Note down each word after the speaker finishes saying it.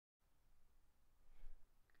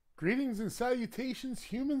Greetings and salutations,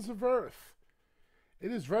 humans of Earth.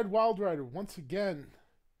 It is Red Wild Rider once again,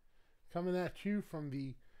 coming at you from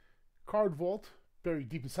the card vault, buried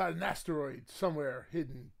deep inside an asteroid, somewhere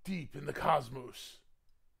hidden deep in the cosmos.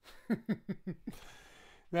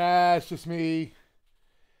 Nah, it's just me.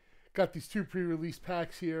 Got these two pre-release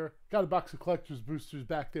packs here. Got a box of collector's boosters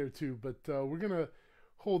back there too, but we're going to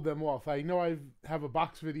hold them off. I know I have a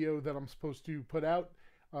box video that I'm supposed to put out.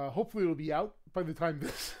 Hopefully it'll be out by the time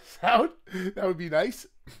this is out. That would be nice.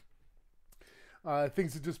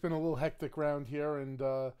 Things have just been a little hectic around here, and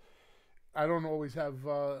I don't always have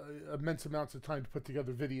immense amounts of time to put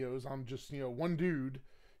together videos. I'm just, one dude,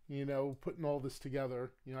 putting all this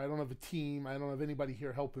together. I don't have a team. I don't have anybody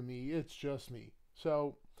here helping me. It's just me.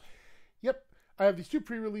 So, yep, I have these two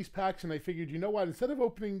pre-release packs, and I figured, you know what, instead of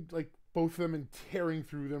opening like both of them and tearing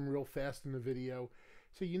through them real fast in the video,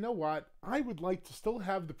 so you know what, I would like to still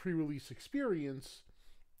have the pre-release experience,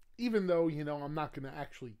 even though, I'm not going to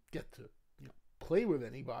actually get to play with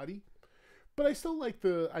anybody. But I still like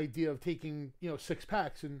the idea of taking, 6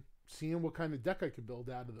 packs and seeing what kind of deck I could build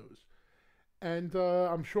out of those. And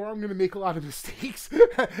I'm sure I'm going to make a lot of mistakes.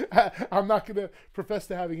 I'm not going to profess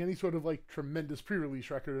to having any sort of tremendous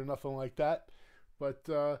pre-release record or nothing like that. But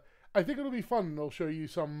I think it'll be fun, and I'll show you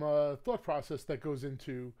some thought process that goes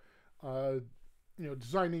into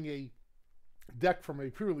designing a deck from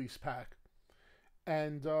a pre-release pack.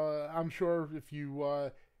 And I'm sure if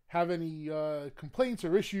you have any complaints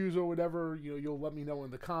or issues or whatever, you'll let me know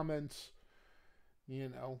in the comments,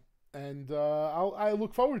 and I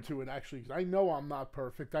look forward to it, actually, because I know I'm not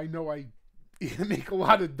perfect. I know I make a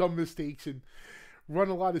lot of dumb mistakes and run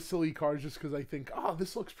a lot of silly cards just because I think, oh,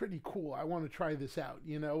 this looks pretty cool, I want to try this out,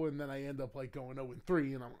 and then I end up going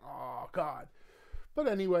 0-3, and I'm, oh, God. But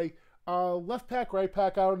anyway, left pack, right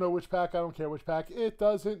pack, I don't know which pack, I don't care which pack, it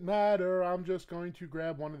doesn't matter. I'm just going to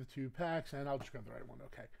grab one of the 2 packs, and I'll just grab the right one,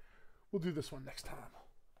 okay. We'll do this one next time.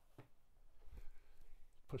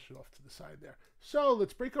 Push it off to the side there. So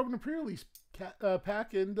let's break open the pre-release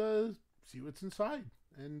pack and see what's inside,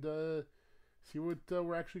 and see what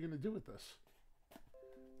we're actually going to do with this.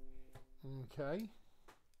 Okay.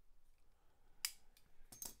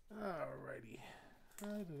 Alrighty.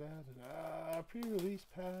 Pre-release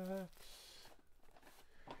packs.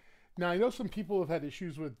 Now I know some people have had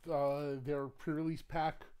issues with their pre-release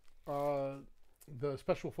pack, the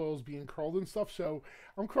special foils being curled and stuff, so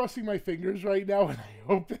I'm crossing my fingers right now when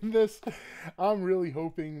I open this. I'm really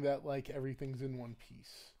hoping that everything's in one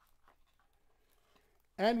piece.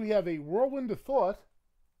 And we have a Whirlwind of Thought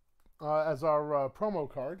as our promo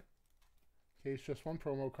card. Okay, it's just one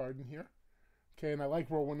promo card in here. Okay, and I like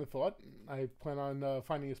Whirlwind of Thought. I plan on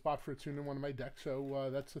finding a spot for it soon in one of my decks, so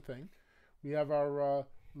that's the thing. We have our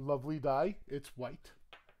lovely die. It's white.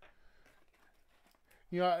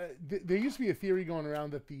 There used to be a theory going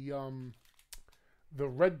around that the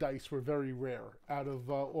red dice were very rare out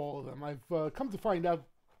of all of them. I've come to find out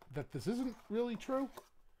that this isn't really true.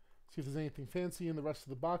 See if there's anything fancy in the rest of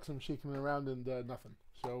the box. I'm shaking it around and nothing.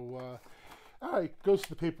 So, all right, goes to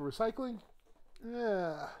the paper recycling.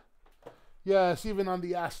 Yeah. Yes, even on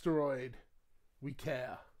the asteroid, we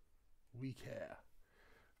care. We care.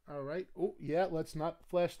 All right. Oh, yeah, let's not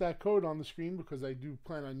flash that code on the screen because I do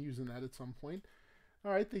plan on using that at some point.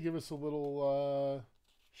 All right, they give us a little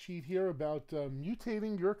sheet here about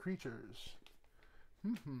mutating your creatures.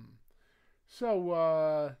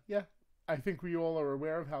 So, yeah, I think we all are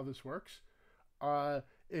aware of how this works.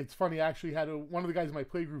 It's funny, I actually had one of the guys in my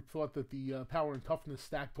playgroup thought that the power and toughness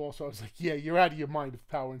stacked also. I was like, yeah, you're out of your mind if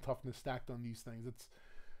power and toughness stacked on these things. It's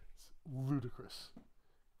ludicrous.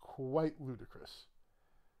 Quite ludicrous.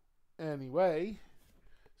 Anyway,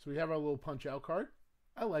 so we have our little punch-out card.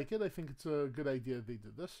 I like it. I think it's a good idea they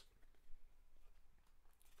did this.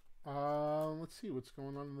 Let's see what's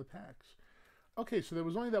going on in the packs. Okay, so there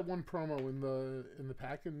was only that one promo in the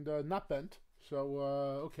pack, and not bent. So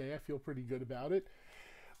okay, I feel pretty good about it.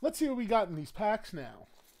 Let's see what we got in these packs now.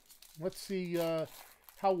 Let's see how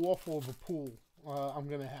awful of a pool I'm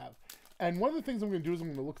gonna have. And one of the things I'm gonna do is I'm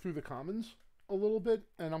gonna look through the commons a little bit,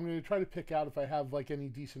 and I'm gonna try to pick out if I have any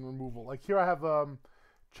decent removal. Like here I have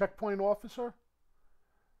Checkpoint Officer.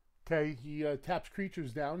 Okay, he taps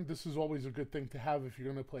creatures down. This is always a good thing to have if you're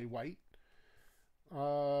going to play white.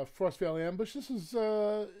 Frostveil Ambush.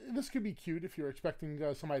 This could be cute if you're expecting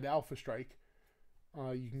somebody to Alpha Strike.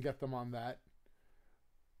 You can get them on that.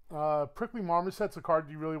 Prickly Marmoset's a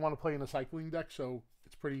card you really want to play in a cycling deck, so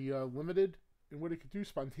it's pretty limited in what it could do.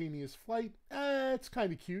 Spontaneous Flight. It's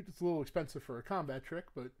kind of cute. It's a little expensive for a combat trick,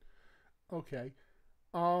 but okay.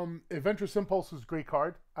 Adventurous Impulse is a great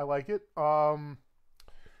card. I like it.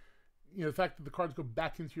 you know, the fact that the cards go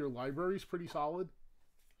back into your library is pretty solid.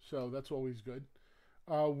 So that's always good.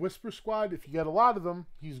 Whisper Squad, if you get a lot of them,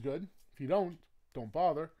 he's good. If you don't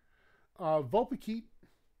bother. Vulpikeet,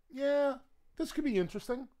 yeah, this could be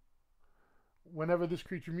interesting. Whenever this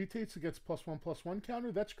creature mutates, it gets +1/+1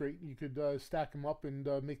 counter. That's great. You could stack them up and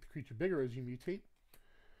make the creature bigger as you mutate.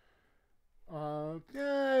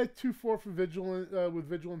 Yeah, 2/4 for Vigilant, with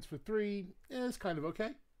Vigilance for 3. Yeah, it's kind of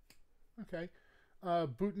okay. Okay.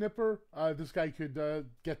 Boot Nipper, this guy could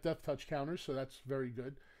get Death Touch counters, so that's very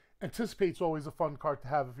good. Anticipate's always a fun card to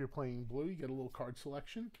have if you're playing blue. You get a little card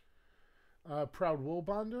selection. Proud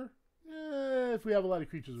Woolbonder, if we have a lot of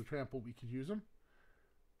creatures with trample, we could use them.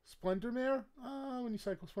 Splendor Mare, when you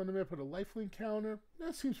cycle Splendor Mare, put a lifelink counter.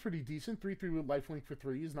 That seems pretty decent. 3/3 with lifelink for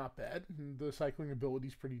 3 is not bad. And the cycling ability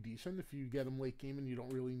is pretty decent if you get them late game and you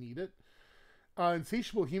don't really need it.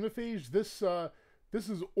 Insatiable Hemophage, this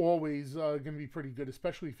is always going to be pretty good,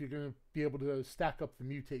 especially if you're going to be able to stack up the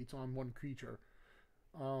mutates on one creature.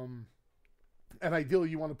 And ideally,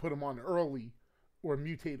 you want to put them on early or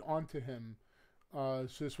mutate onto him, so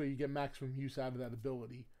this way you get maximum use out of that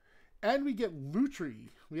ability. And we get Lutri.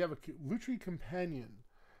 We have a Lutri companion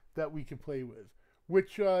that we can play with,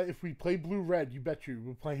 which if we play blue-red, you bet you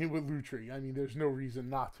we're playing with Lutri. I mean, there's no reason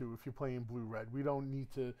not to if you're playing blue-red. We don't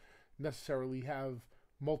need to necessarily have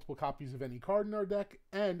multiple copies of any card in our deck,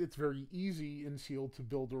 and it's very easy in Sealed to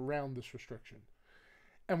build around this restriction.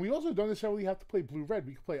 And we also don't necessarily have to play blue-red.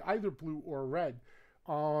 We can play either blue or red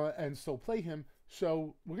and still play him,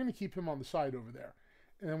 so we're going to keep him on the side over there.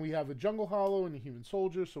 And then we have a Jungle Hollow and a Human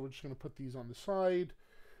Soldier, so we're just going to put these on the side.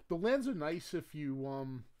 The lands are nice if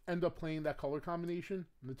you end up playing that color combination,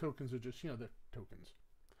 and the tokens are just, you know, they're tokens.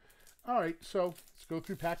 Alright, so let's go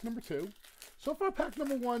through pack number 2. So far, pack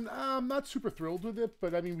number 1, I'm not super thrilled with it,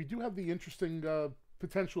 but I mean, we do have the interesting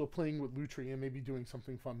potential of playing with Lutri and maybe doing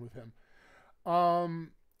something fun with him.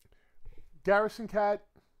 Garrison Cat,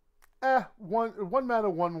 one mana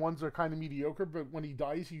 1/1s are kind of mediocre, but when he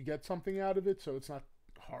dies, you get something out of it, so it's not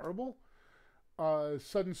horrible.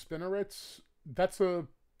 Sudden Spinnerets, that's a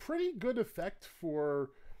pretty good effect for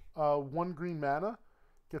 1 green mana.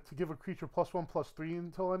 Get to give a creature +1/+3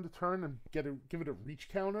 until end of turn and give it a reach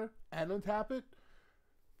counter and untap it.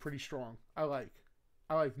 Pretty strong. I like.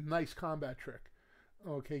 Nice combat trick.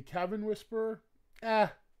 Okay, Cavern Whisperer,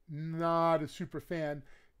 not a super fan.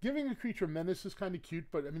 Giving a creature menace is kind of cute,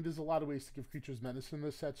 but I mean, there's a lot of ways to give creatures menace in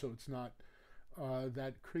this set, so it's not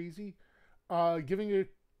that crazy. Giving a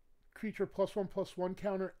creature +1/+1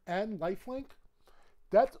 counter and lifelink,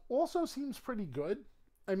 that also seems pretty good.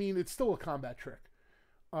 I mean, it's still a combat trick.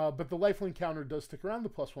 But the lifelink counter does stick around. The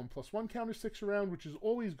 +1/+1 counter sticks around, which is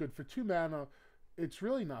always good for 2 mana. It's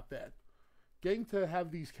really not bad. Getting to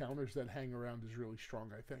have these counters that hang around is really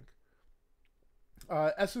strong, I think.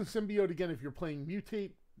 Essence Symbiote, again, if you're playing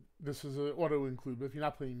Mutate, this is an auto-include, but if you're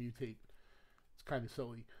not playing Mutate, it's kind of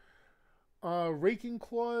silly. Raking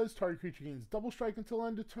Claws, target creature gains double strike until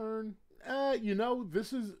end of turn. You know,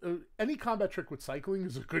 this is any combat trick with cycling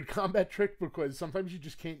is a good combat trick because sometimes you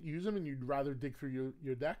just can't use them and you'd rather dig through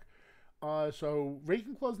your deck. So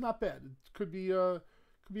Raking Claw is not bad. It could be a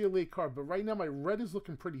late card, but right now my red is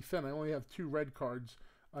looking pretty thin. I only have 2 red cards,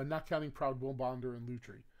 not counting Proud Woolbonder and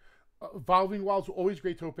Lutri. Evolving Wilds, always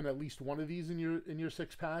great to open at least one of these in your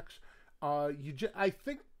 6 packs. I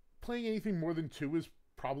think playing anything more than 2 is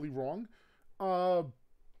probably wrong.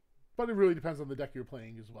 But it really depends on the deck you're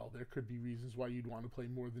playing as well. There could be reasons why you'd want to play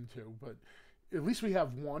more than 2, but at least we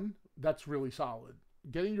have 1. That's really solid.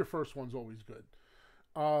 Getting your first one's always good.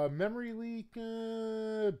 Memory Leak,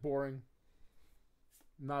 boring.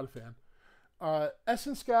 Not a fan.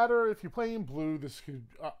 Essence Scatter, if you're playing blue, this could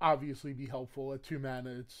obviously be helpful at 2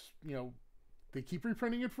 mana. It's, you know, they keep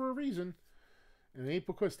reprinting it for a reason, and it ain't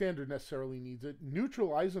because Standard necessarily needs it.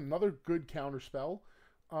 Neutralize, another good counter spell.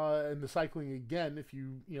 And the cycling again, if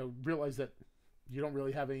you realize that you don't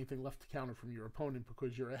really have anything left to counter from your opponent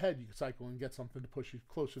because you're ahead, you can cycle and get something to push you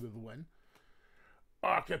closer to the win.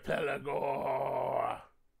 Archipelago!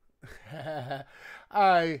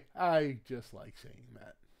 I just like saying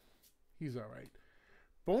that. He's alright.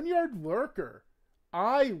 Boneyard Lurker.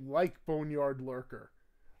 I like Boneyard Lurker.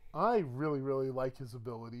 I really, really like his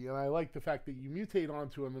ability, and I like the fact that you mutate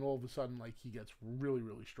onto him and all of a sudden, like, he gets really,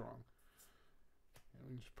 really strong.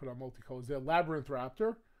 And just put on multicolors there. Labyrinth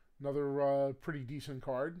Raptor, another pretty decent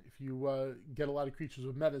card. If you get a lot of creatures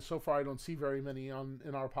with meta, so far I don't see very many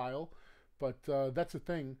in our pile, but that's a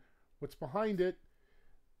thing. What's behind it?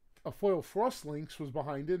 A foil Frostlinks was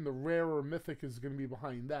behind it, and the rare or mythic is going to be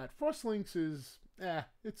behind that. Frostlinks is,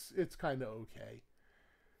 it's kind of okay.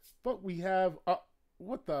 But we have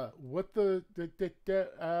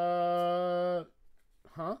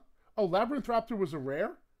Huh? Oh, Labyrinth Raptor was a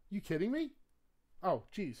rare? You kidding me? Oh,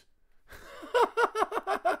 jeez.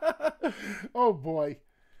 Oh, boy.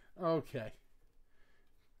 Okay.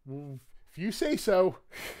 Well, if you say so.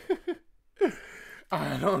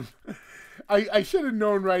 I don't... I should have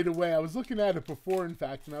known right away. I was looking at it before, in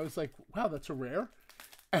fact, and I was like, wow, that's a rare?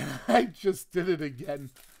 And I just did it again.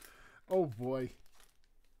 Oh, boy.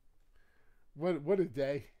 What a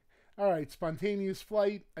day. All right, Spontaneous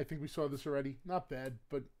Flight. I think we saw this already. Not bad,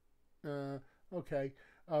 but okay.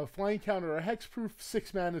 Flying Counter, a Hexproof,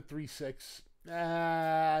 6 mana, 3/6.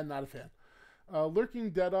 Not a fan. Lurking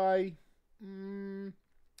Deadeye.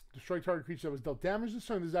 Destroy target creature that was dealt damage this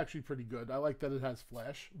turn. This is actually pretty good. I like that it has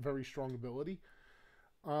Flash. Very strong ability.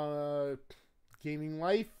 Gaining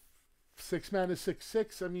Life. 6 mana,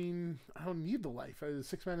 6/6. I mean, I don't need the life.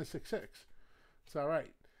 6 mana, 6/6. It's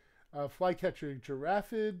alright. Flycatcher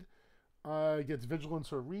Giraffid. Gets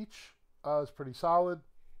Vigilance or Reach. It's pretty solid.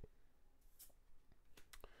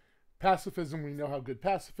 Pacifism. We know how good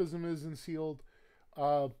Pacifism is in Sealed.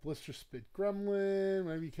 Blister Spit Gremlin.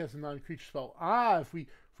 Maybe cast a non-creature spell. If we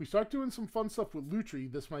start doing some fun stuff with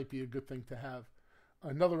Lutri, this might be a good thing to have.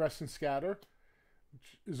 Another Essence Scatter,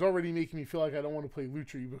 which is already making me feel like I don't want to play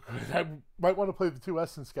Lutri because I might want to play the 2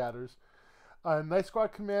 Essence Scatters. Night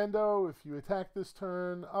Squad Commando, if you attack this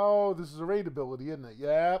turn. Oh, this is a raid ability, isn't it?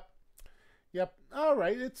 Yep. All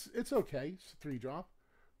right, it's okay. It's a 3-drop.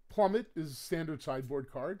 Plummet is a standard sideboard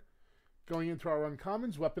card. Going into our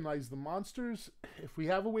uncommons, Weaponize the Monsters. If we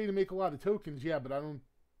have a way to make a lot of tokens, yeah, but I don't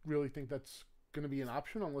really think that's going to be an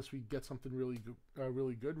option unless we get something really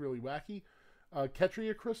good, really wacky.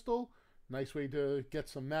 Ketria Crystal, nice way to get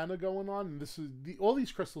some mana going on. And this is all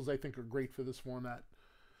these crystals I think are great for this format.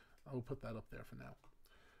 I'll put that up there for now.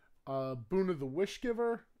 Boon of the Wish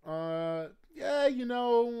Giver. Yeah, you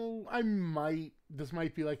know, this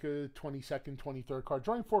might be like a 22nd, 23rd card.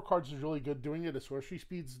 Drawing 4 cards is really good. Doing it at sorcery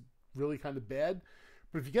speed's really kind of bad.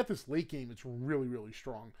 But if you get this late game, it's really, really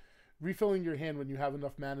strong. Refilling your hand when you have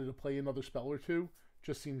enough mana to play another spell or 2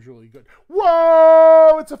 just seems really good.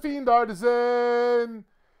 Whoa! It's a Fiend Artisan!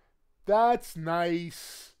 That's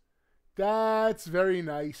nice. That's very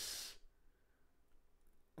nice.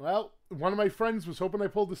 Well, one of my friends was hoping I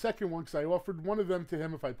pulled the second one because I offered one of them to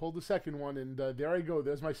him if I pulled the second one. And there I go.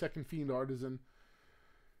 There's my second Fiend Artisan.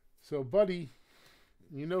 So, buddy,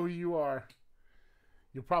 you know who you are.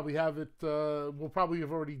 You'll probably have it, we'll probably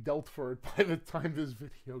have already dealt for it by the time this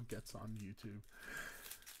video gets on YouTube.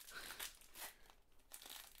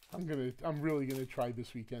 I'm really gonna try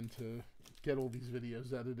this weekend to get all these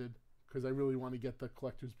videos edited because I really want to get the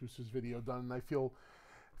Collector's Boosters video done. And I feel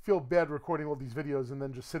bad recording all these videos and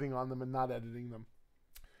then just sitting on them and not editing them.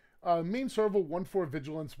 Main serval, 1/4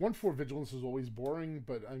 Vigilance. 1/4 Vigilance is always boring,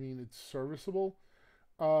 but I mean, it's serviceable.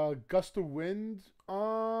 Gust of Wind.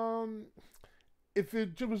 If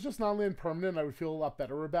it was just non-land permanent, I would feel a lot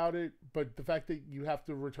better about it. But the fact that you have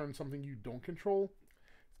to return something you don't control,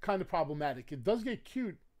 it's kind of problematic. It does get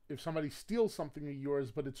cute if somebody steals something of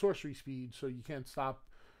yours, but it's sorcery speed, so you can't stop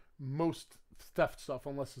most theft stuff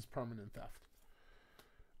unless it's permanent theft.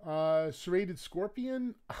 Serrated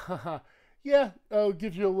Scorpion. Yeah,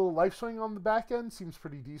 gives you a little life swing on the back end. Seems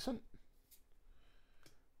pretty decent.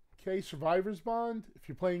 Okay, Survivor's Bond. If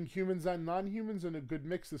you're playing humans and non-humans in a good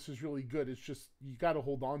mix, this is really good. It's just, you got to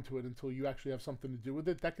hold on to it until you actually have something to do with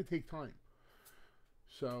it. That could take time.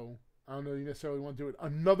 So, I don't know you necessarily want to do it.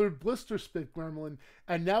 Another Blister Spit Gremlin.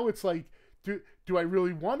 And now it's like, do I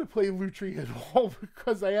really want to play Lutri at all?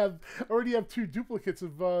 Because I already have 2 duplicates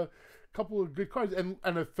of a couple of good cards. And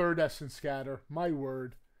a 3rd Essence Scatter. My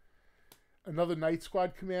word. Another Night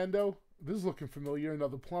Squad Commando. This is looking familiar.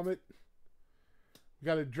 Another Plummet. We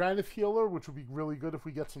got a Dranith Healer, which would be really good if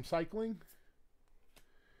we get some cycling.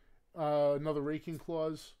 Another Raking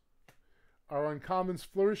Claws. Our uncommons,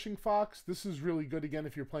 Flourishing Fox. This is really good again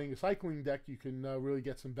if you're playing a cycling deck. You can really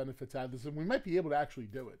get some benefits out of this, and we might be able to actually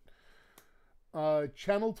do it.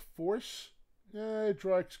 Channeled Force.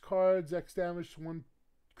 Draw X cards, X damage to 1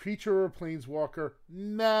 creature or planeswalker.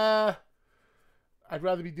 Nah. I'd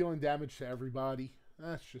rather be dealing damage to everybody.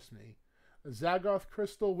 That's just me. A Zagoth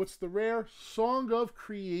Crystal. What's the rare? Song of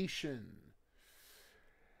Creation.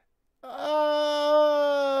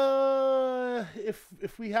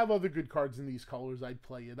 If we have other good cards in these colors, I'd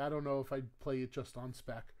play it. I don't know if I'd play it just on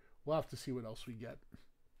spec. We'll have to see what else we get.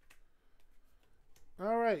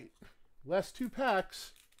 All right. Last 2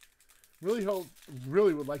 packs. Really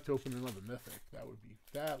would like to open another Mythic. That would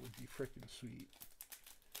be freaking sweet.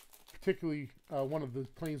 Particularly one of the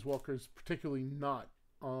Planeswalkers, particularly not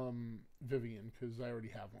Vivian, because I already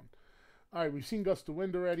have one. All right, we've seen Gust of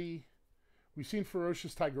Wind already. We've seen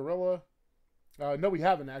Ferocious Tigerilla. No, we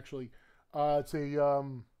haven't actually. It's a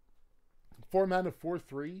 4-mana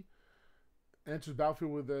 4/3. Enters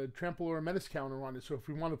battlefield with a trample or a menace counter on it. So if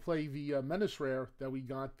we want to play the menace rare that we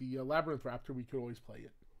got, the Labyrinth Raptor, we could always play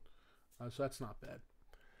it. So that's not bad.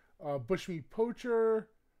 Bushmeat Poacher.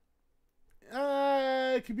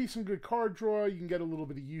 It could be some good card draw. You can get a little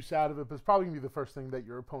bit of use out of it, but it's probably going to be the first thing that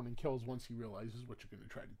your opponent kills once he realizes what you're going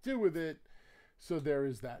to try to do with it. So there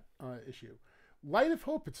is that issue. Light of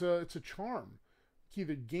Hope. It's a charm. You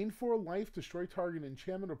can either gain 4 life, destroy target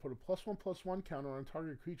enchantment, or put a +1/+1 counter on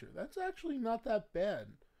target creature. That's actually not that bad.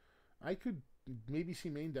 I could maybe see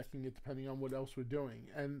main decking it depending on what else we're doing.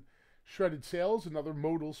 And Shredded Sails, another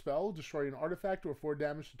modal spell. Destroy an artifact or 4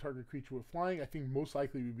 damage to target creature with flying. I think most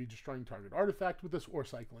likely we'd be destroying target artifact with this or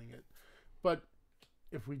cycling it. But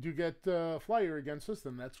if we do get flyer against us,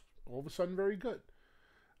 then that's all of a sudden very good.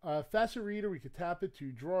 Facet Reader, we could tap it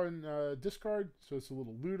to draw and discard, so it's a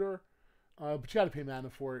little looter. But you got to pay mana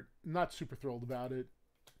for it. Not super thrilled about it.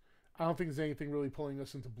 I don't think there's anything really pulling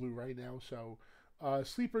us into blue right now. So,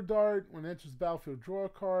 Sleeper Dart. When it enters the battlefield, draw a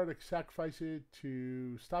card. I can sacrifice it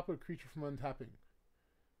to stop a creature from untapping.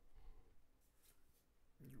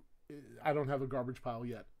 I don't have a garbage pile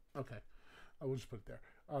yet. Okay. I will just put it there.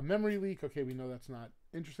 Memory Leak. Okay, we know that's not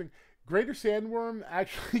interesting. Greater Sandworm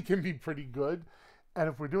actually can be pretty good. And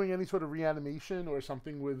if we're doing any sort of reanimation or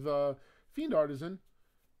something with Fiend Artisan,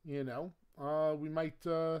 you know, we might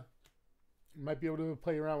be able to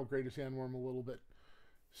play around with Greater Sandworm a little bit.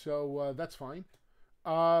 So that's fine.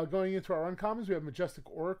 Going into our uncommons, we have Majestic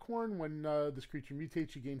Auricorn. When this creature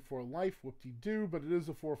mutates, you gain 4 life. Whoop-de-doo, but it is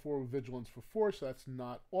a 4/4 with Vigilance for 4, so that's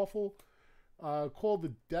not awful. Call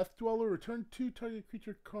the Death Dweller. Return 2 target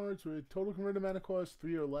creature cards with total converted mana cost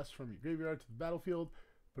 3 or less from your graveyard to the battlefield.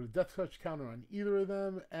 Put a Death Touch counter on either of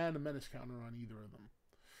them and a Menace counter on either of them.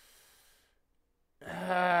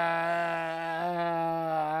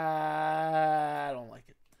 I don't like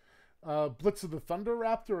it. Blitz of the Thunder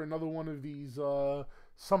Raptor, another one of these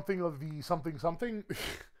something of the something.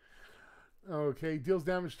 Okay, deals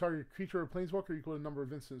damage to target creature or planeswalker equal to the number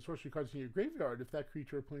of instant and sorcery cards in your graveyard. If that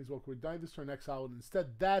creature or planeswalker would die this turn, exile it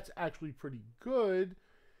instead. That's actually pretty good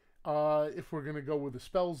if we're going to go with a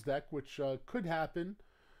spells deck, which could happen.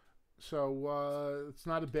 So it's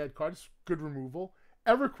not a bad card. It's good removal.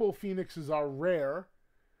 Everquill Phoenix is our rare,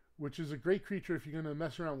 which is a great creature if you're going to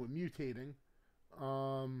mess around with mutating.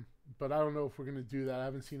 But I don't know if we're going to do that. I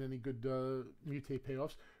haven't seen any good mutate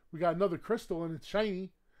payoffs. We got another crystal, and it's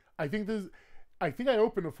shiny. I think I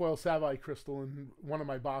opened a foil Savai Crystal in one of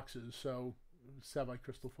my boxes, so Savai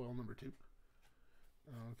Crystal foil number 2.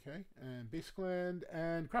 Okay, and Basic Land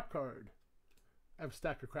and Crap Card. I have a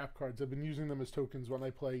stack of crap cards. I've been using them as tokens when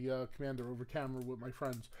I play Commander over camera with my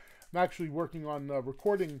friends. I'm actually working on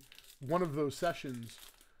recording one of those sessions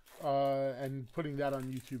and putting that on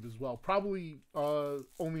YouTube as well. Probably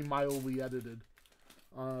only mildly edited.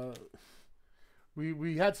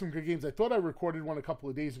 We had some good games. I thought I recorded one a couple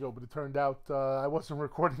of days ago, but it turned out I wasn't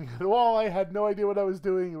recording at all. I had no idea what I was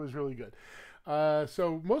doing. It was really good.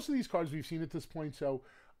 So most of these cards we've seen at this point. So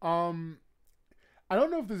I don't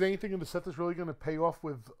know if there's anything in the set that's really going to pay off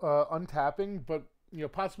with untapping, but you know,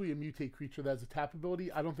 possibly a mutate creature that has a tap ability.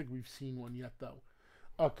 I don't think we've seen one yet, though.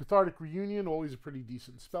 Cathartic Reunion, always a pretty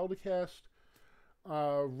decent spell to cast.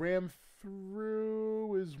 Ram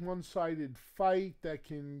Through is one-sided fight that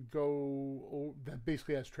can go, that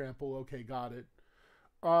basically has trample. Okay, got it.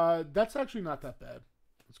 That's actually not that bad.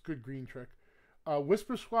 It's a good green trick.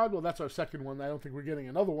 Whisper Squad, well, that's our second one. I don't think we're getting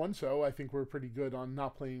another one, so I think we're pretty good on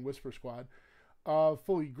not playing Whisper Squad.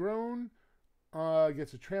 Fully Grown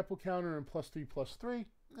gets a trample counter and +3/+3.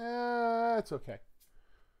 It's okay.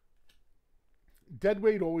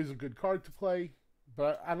 Deadweight, always a good card to play,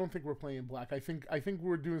 but I don't think we're playing black. I think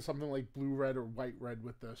we're doing something like blue-red or white-red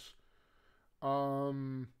with this.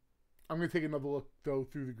 I'm gonna take another look though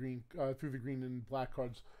through the green and black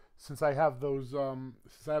cards, since I have those.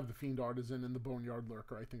 Since I have the Fiend Artisan and the Boneyard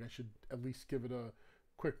Lurker, I think I should at least give it a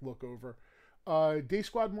quick look over. Day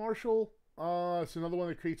Squad Marshal. It's another one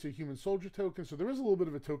that creates a human soldier token. So there is a little bit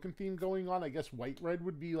of a token theme going on. I guess white-red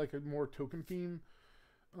would be like a more token theme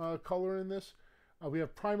color in this. We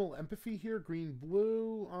have Primal Empathy here,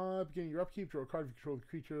 green-blue. Beginning your upkeep, draw a card if you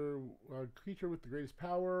control the creature with the greatest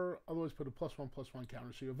power. Otherwise, put a +1/+1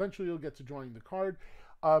 counter. So eventually you'll get to drawing the card.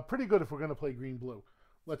 Pretty good if we're going to play green-blue.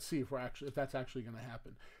 Let's see if that's actually going to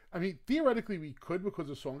happen. I mean, theoretically we could because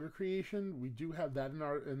of Songer Creation. We do have that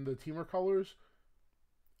in the Teamer colors.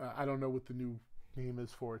 I don't know what the new name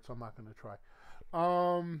is for it, so I'm not going to try.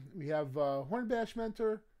 We have Hornbash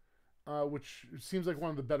Mentor. which seems like one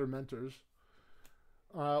of the better mentors.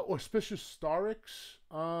 Auspicious Starix.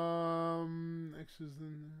 X is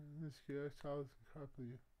the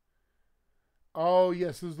oh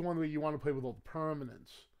yes, this is the one where you want to play with all the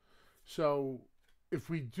permanents. So if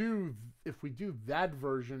we do that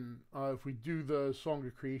version, if we do the Song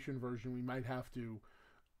of Creation version, we might have to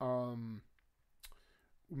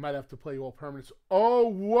play all permanents. Oh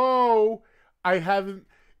whoa! I haven't.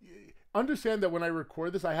 Understand that when I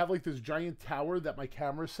record this, I have like this giant tower that my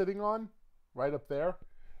camera is sitting on, right up there.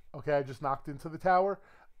 Okay, I just knocked into the tower.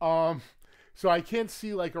 So I can't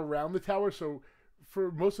see like around the tower. So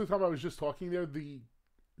for most of the time I was just talking there,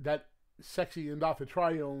 that sexy Endotha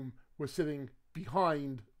Triome was sitting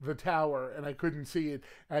behind the tower and I couldn't see it.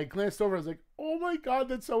 And I glanced over, I was like, oh my god,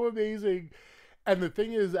 that's so amazing. And the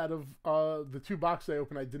thing is, out of the 2 boxes I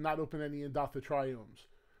opened, I did not open any Endotha Triomes.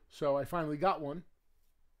 So I finally got one.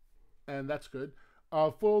 And that's good.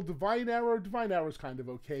 Full Divine Arrow. Divine Arrow is kind of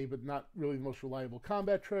okay, but not really the most reliable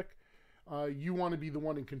combat trick. You want to be the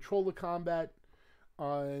one in control of combat,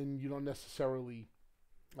 and you don't necessarily.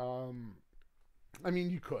 I mean,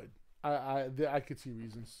 you could. I could see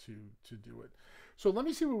reasons to do it. So let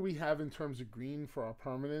me see what we have in terms of green for our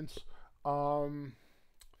permanents. Let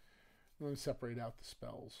me separate out the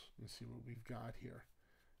spells and see what we've got here.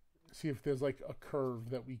 See if there's like a curve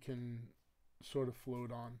that we can sort of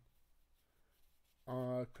float on.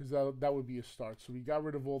 Because that would be a start. So we got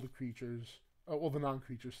rid of all the creatures, all the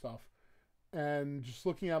non-creature stuff. And just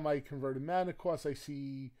looking at my converted mana costs, I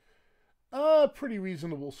see a pretty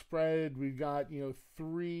reasonable spread. We've got,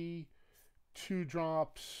 3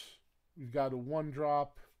 2-drops. We've got a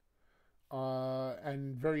 1-drop.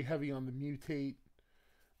 And very heavy on the mutate.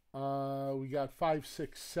 We got 5,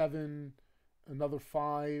 6, 7. Another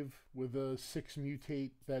 5 with a 6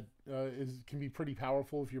 mutate that can be pretty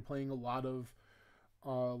powerful if you're playing a lot of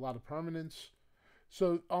permanents.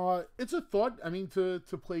 So it's a thought. I mean, to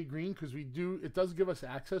play green, because it does give us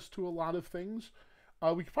access to a lot of things.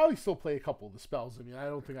 We could probably still play a couple of the spells. I mean, I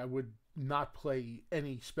don't think I would not play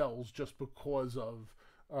any spells just because of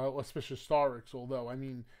Auspicious Starix. Although, I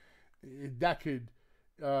mean, that could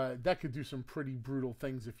do some pretty brutal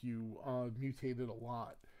things if you mutated a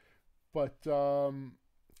lot. But Fiend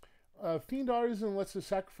Artisan lets us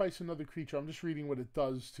sacrifice another creature. I'm just reading what it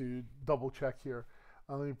does to double check here.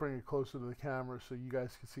 Let me bring it closer to the camera so you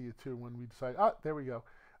guys can see it too when we decide. Ah, there we go.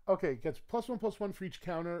 Okay, it gets +1/+1 for each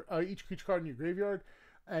counter, each creature card in your graveyard,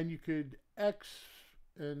 and you could X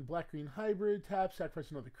and black-green hybrid, tap,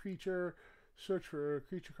 sacrifice another creature, search for a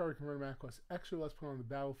creature card, convert mana cost X or less, put on the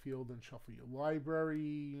battlefield, and shuffle your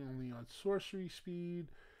library, only on sorcery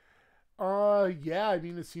speed. Yeah, I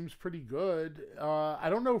mean, it seems pretty good. I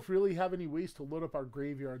don't know if we really have any ways to load up our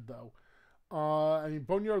graveyard, though. I mean,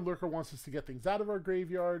 Boneyard Lurker wants us to get things out of our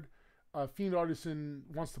graveyard. Fiend Artisan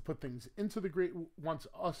wants to put things into the wants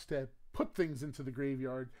us to put things into the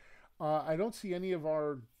graveyard. I don't see any of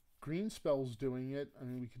our green spells doing it. I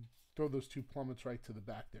mean, we could throw those 2 plummets right to the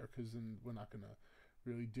back there, because then we're not going to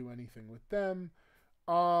really do anything with them.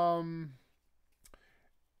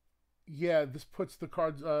 Yeah, this puts the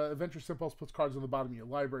cards, Adventurous Impulse puts cards on the bottom of your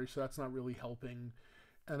library, so that's not really helping.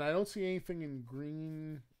 And I don't see anything in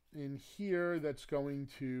green in here that's going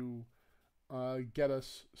to get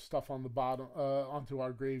us stuff on the bottom, onto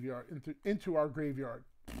our graveyard, into our graveyard.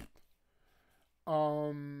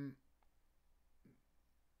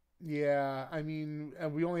 Yeah, I mean,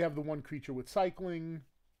 and we only have the 1 creature with cycling,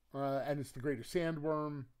 and it's the Greater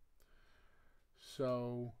Sandworm.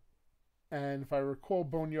 So, and if I recall,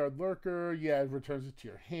 Boneyard Lurker, yeah, it returns it to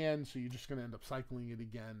your hand, so you're just going to end up cycling it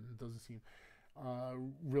again. It doesn't seem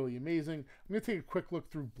really amazing. I'm going to take a quick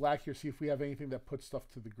look through black here, see if we have anything that puts stuff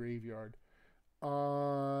to the graveyard.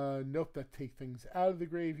 Nope, that take things out of the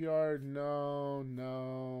graveyard. No.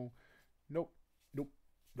 Nope. Nope. Nope.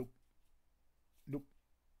 Nope. Nope.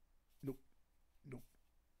 Nope.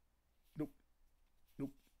 Nope.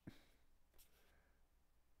 Nope.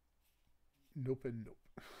 Nope and nope.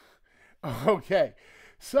 Okay,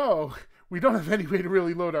 so we don't have any way to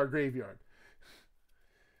really load our graveyard.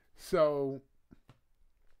 So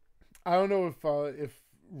I don't know if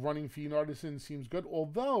running Fiend Artisan seems good.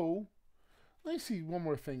 Although, let me see one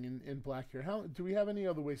more thing in black here. How do we have any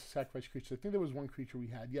other ways to sacrifice creatures? I think there was 1 creature we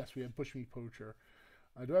had. Yes, we had Bushmeat Poacher.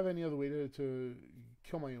 Do I have any other way to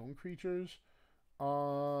kill my own creatures?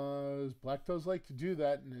 Black does like to do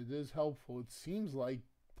that, and it is helpful. It seems like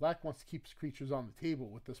black wants to keep his creatures on the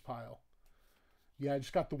table with this pile. Yeah, I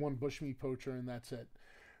just got the 1 Bushmeat Poacher, and that's it.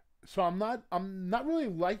 So I'm not really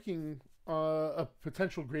liking a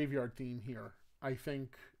potential graveyard theme here. I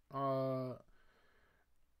think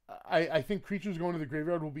I think creatures going to the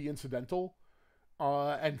graveyard will be incidental,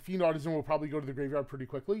 and Fiend Artisan will probably go to the graveyard pretty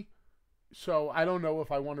quickly. So I don't know if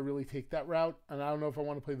I want to really take that route, and I don't know if I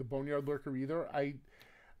want to play the Boneyard Lurker either. I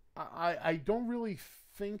don't really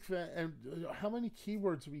think that. And how many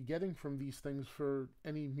keywords are we getting from these things for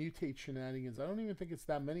any mutate shenanigans? I don't even think it's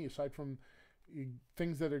that many, aside from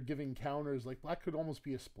things that are giving counters. Like black could almost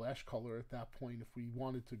be a splash color at that point if we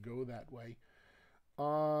wanted to go that way.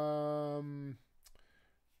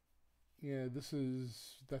 Yeah, that's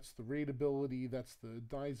the raid ability, that's the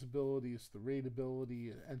dies ability, it's the raid ability,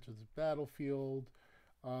 it enters the battlefield.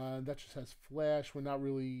 That just has flash. We're not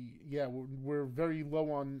really, yeah, we're very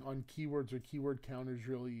low on keywords or keyword counters,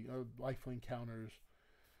 really, lifelink counters.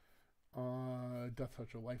 Death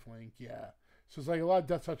Touch or lifelink, yeah. So it's like a lot of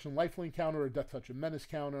Death Touch and lifelink counter or Death Touch and menace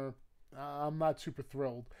counter. I'm not super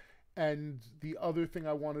thrilled. And the other thing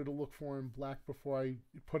I wanted to look for in black before I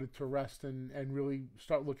put it to rest and really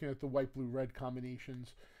start looking at the white, blue, red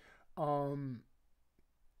combinations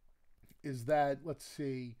is that, let's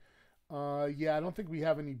see, yeah, I don't think we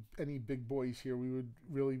have any big boys here. We would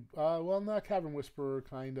really, well, not Cavern Whisperer,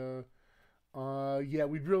 kind of. Yeah,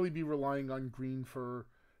 we'd really be relying on green for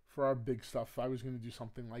our big stuff. If I was going to do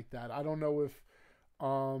something like that. I don't know if...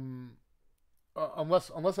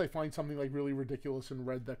 unless I find something like really ridiculous in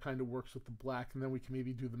red that kind of works with the black, and then we can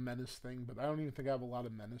maybe do the menace thing. But I don't even think I have a lot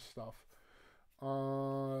of menace stuff.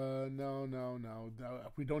 No.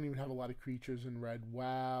 We don't even have a lot of creatures in red.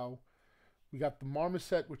 Wow. We got the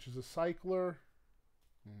Marmoset, which is a cycler.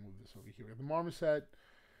 I'll move this over here. We got the Marmoset.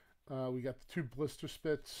 We got the two Blister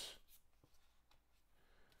Spits.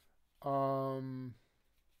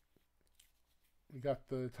 We got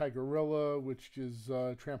the Tigerilla, which is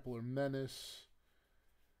Trample or Menace.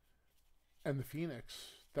 And the Phoenix.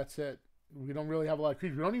 That's it. We don't really have a lot of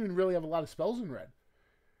creatures. We don't even really have a lot of spells in red.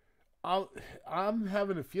 I'm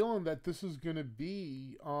having a feeling that this is going to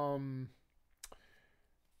be...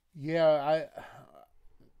 yeah,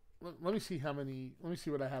 let me see how many... Let me see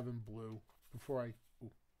what I have in blue before I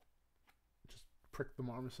just prick the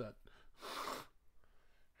Marmoset.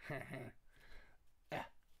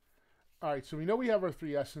 Alright, so we know we have our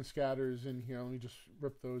 3 Essence Scatters in here. Let me just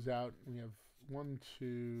rip those out. We have 1,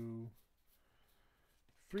 2,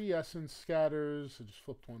 3 Essence Scatters. I just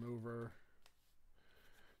flipped one over.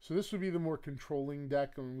 So this would be the more controlling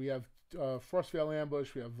deck. I mean, we have Frostveil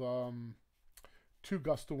Ambush. We have 2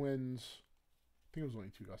 Gust of Winds. I think it was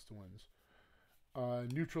only 2 Gust of Winds.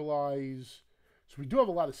 Neutralize. So we do have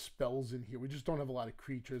a lot of spells in here. We just don't have a lot of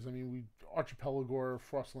creatures. I mean, Archipelagore,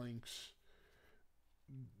 Frostlinks,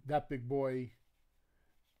 that big boy,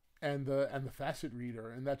 and the Facet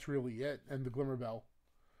Reader, and that's really it, and the Glimmerbell.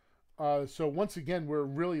 So once again, we're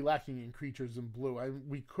really lacking in creatures in blue.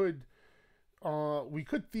 We could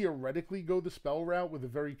theoretically go the spell route with a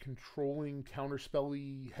very controlling,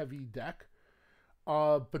 counterspelly heavy deck,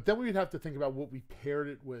 but then we'd have to think about what we paired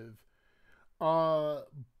it with.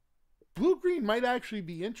 Blue-green might actually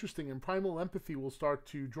be interesting, and Primal Empathy will start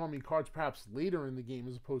to draw me cards perhaps later in the game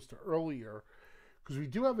as opposed to earlier. Because we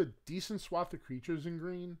do have a decent swath of creatures in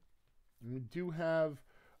green. And we do have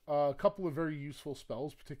a couple of very useful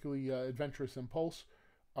spells, particularly Adventurous Impulse,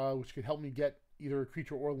 which could help me get either a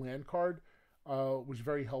creature or land card, which is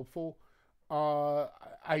very helpful.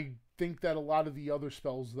 I think that a lot of the other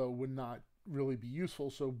spells, though, would not really be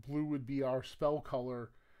useful. So blue would be our spell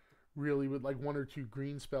color, really, with like 1 or 2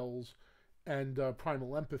 green spells and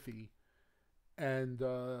Primal Empathy.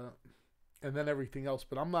 And then everything else,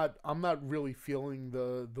 but I'm not really feeling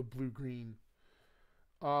the blue green.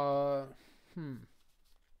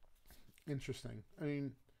 Interesting. I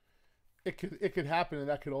mean, it could happen, and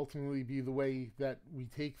that could ultimately be the way that we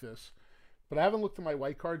take this. But I haven't looked at my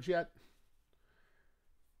white cards yet.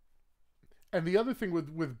 And the other thing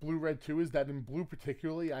with blue red too is that in blue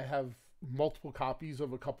particularly, I have multiple copies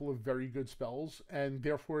of a couple of very good spells, and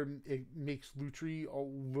therefore it makes Lutri a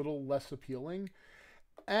little less appealing.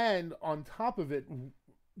 And on top of it,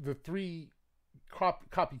 the 3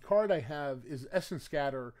 copy card I have is Essence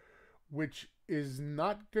Scatter, which is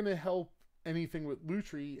not going to help anything with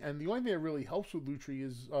Lutri. And the only thing that really helps with Lutri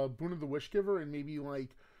is Boon of the Wishgiver and maybe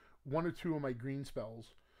like 1 or 2 of my green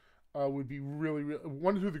spells. Would be really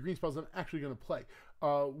 1 or 2 of the green spells I'm actually going to play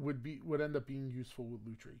would end up being useful with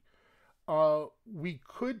Lutri. We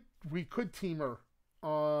could teamer.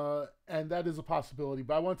 And that is a possibility,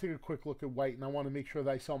 but I want to take a quick look at white, and I want to make sure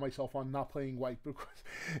that I sell myself on not playing white, because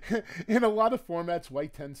in a lot of formats,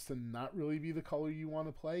 white tends to not really be the color you want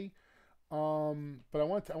to play. But I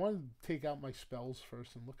want to take out my spells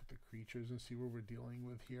first and look at the creatures and see what we're dealing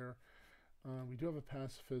with here. We do have a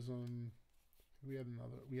pacifism. We had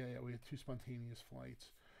 2 spontaneous flights.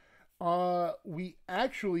 We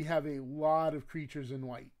actually have a lot of creatures in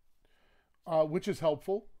white, which is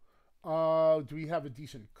helpful. Do we have a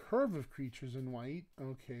decent curve of creatures in white?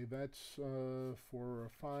 Okay, that's 4 or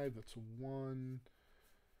 5. That's a 1.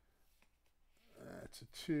 That's a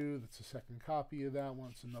 2. That's a second copy of that one.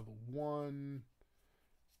 It's another 1.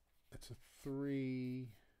 That's a 3.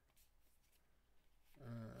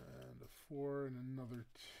 And a 4 and another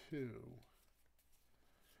 2.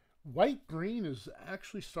 White green is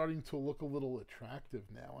actually starting to look a little attractive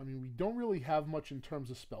now. I mean, we don't really have much in terms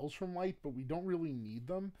of spells from white, but we don't really need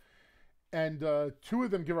them. And 2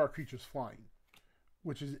 of them give our creatures flying,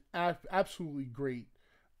 which is absolutely great.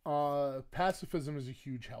 Pacifism is a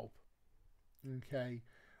huge help. Okay.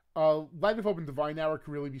 Light of Hope and Divine Hour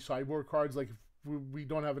can really be sideboard cards. Like, if we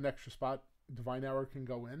don't have an extra spot, Divine Hour can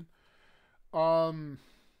go in. I'm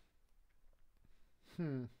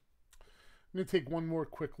going to take one more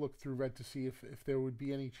quick look through red to see if there would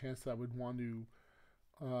be any chance that I would want to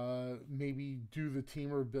maybe do the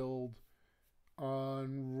teamer build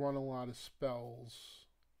and run a lot of spells.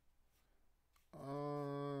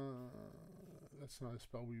 That's not a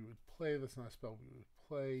spell we would play. That's not a spell we would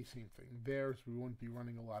play. Same thing there. So we wouldn't be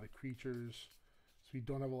running a lot of creatures. So we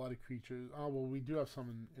don't have a lot of creatures. Oh, well, we do have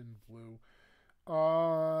some in blue.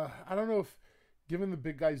 I don't know if, given the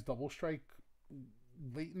big guy's double strike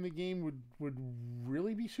late in the game would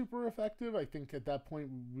really be super effective. I think at that point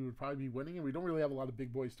we would probably be winning, and we don't really have a lot of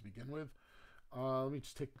big boys to begin with. Let me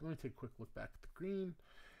take a quick look back at the green.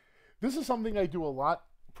 This is something I do a lot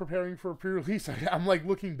preparing for a pre-release. I'm like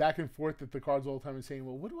looking back and forth at the cards all the time and saying,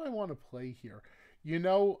 well, what do I want to play here? You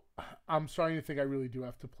know, I'm starting to think I really do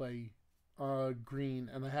have to play green,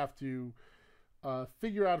 and I have to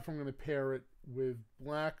figure out if I'm going to pair it with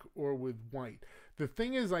black or with white. The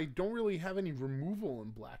thing is, I don't really have any removal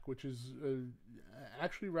in black, which is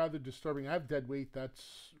actually rather disturbing. I have dead weight,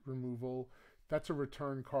 that's removal. That's a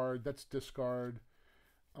return card, that's discard.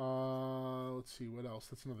 Let's see, what else?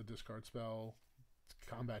 That's another discard spell. It's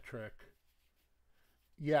combat trick.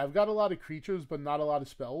 Yeah, I've got a lot of creatures, but not a lot of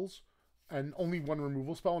spells. And only one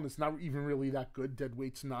removal spell, and it's not even really that good. Dead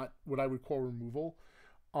weight's not what I would call removal.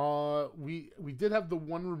 We did have the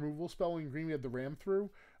one removal spell in green. We had the ram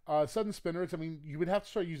through. Sudden Spinners, I mean, you would have to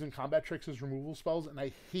start using combat tricks as removal spells, and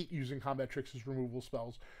I hate using combat tricks as removal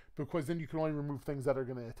spells because then you can only remove things that are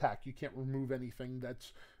going to attack. You can't remove anything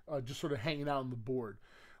that's just sort of hanging out on the board.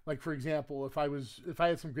 Like, for example, if I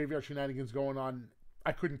had some graveyard shenanigans going on,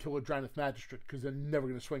 I couldn't kill a Drannith Magistrate because they're never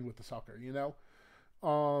going to swing with the sucker, you know?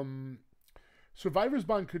 Survivor's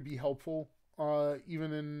Bond could be helpful,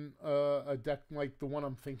 even in a deck like the one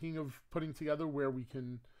I'm thinking of putting together, where we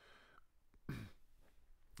can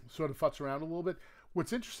sort of futz around a little bit.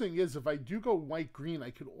 What's interesting is if I do go white-green, I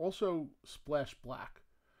could also splash black.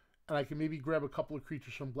 And I can maybe grab a couple of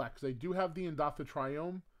creatures from black, because I do have the Indatha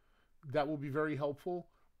Triome. That will be very helpful.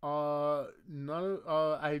 I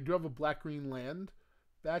do have a black-green land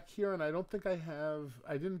back here, and I don't think I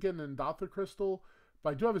didn't get an Indatha Crystal, but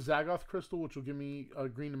I do have a Zagoth Crystal, which will give me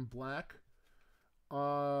green and black.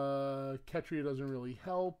 Ketria doesn't really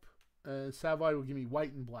help. Savai will give me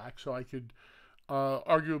white and black, so I could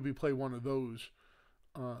arguably play one of those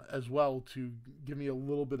as well to give me a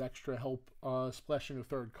little bit extra help splashing a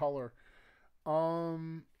third color.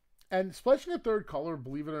 And splashing a third color,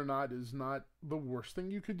 believe it or not, is not the worst thing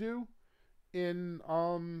you could do in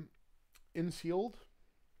sealed.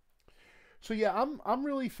 So yeah, I'm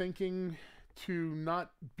really thinking to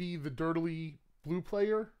not be the dirtily blue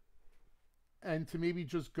player and to maybe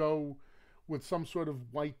just go with some sort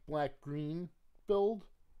of white, black, green build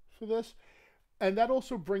for this. And that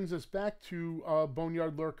also brings us back to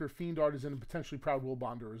Boneyard Lurker, Fiend Artisan, and potentially Proud Wild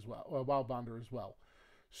Bonder as well.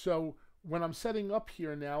 So when I'm setting up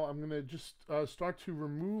here now, I'm going to just start to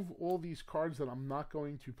remove all these cards that I'm not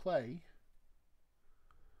going to play.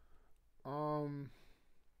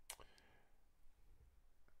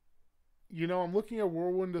 You know, I'm looking at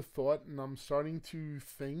Whirlwind of Thought, and I'm starting to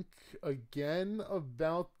think again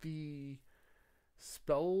about the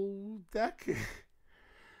spell deck.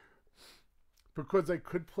 Because I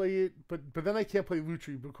could play it, but then I can't play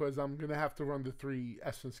Lutri because I'm going to have to run the 3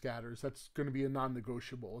 Essence Scatters. That's going to be a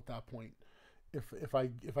non-negotiable at that point if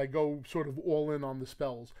I go sort of all in on the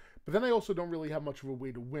spells. But then I also don't really have much of a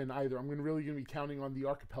way to win either. I'm really going to be counting on the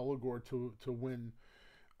Archipelagore to win,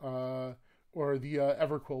 or the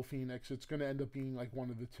Everquill Phoenix. It's going to end up being like one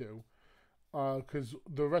of the two. Because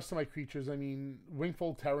the rest of my creatures, I mean,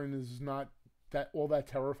 Wingfold Terran is not all that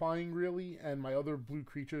terrifying really, and my other blue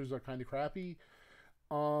creatures are kind of crappy.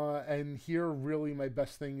 And here really my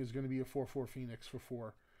best thing is going to be a 4/4 Phoenix for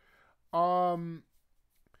 4.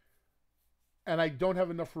 and I don't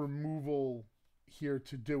have enough removal here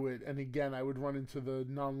to do it. And again, I would run into the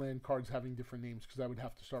non-land cards having different names because I would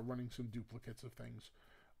have to start running some duplicates of things.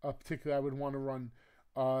 Particularly, I would want to run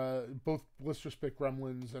both Blister Spit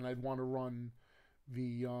Gremlins, and I'd want to run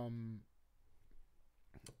the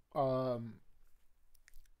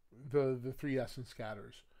the 3 Essence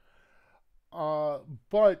Scatters.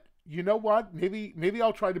 But you know what? Maybe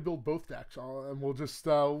I'll try to build both decks, and we'll just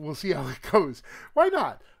we'll see how it goes. Why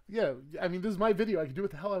not? Yeah, I mean, this is my video. I can do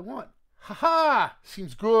what the hell I want. Haha!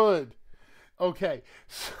 Seems good. Okay,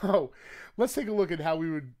 so let's take a look at how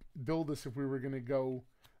we would build this if we were going to go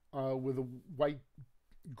with a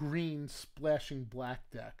white-green splashing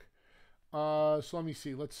black deck. So let me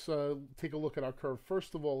see. Let's take a look at our curve.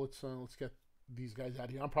 First of all, let's get these guys out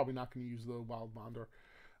of here. I'm probably not going to use the Wild Bonder.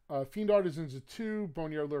 Fiend Artisan's a 2,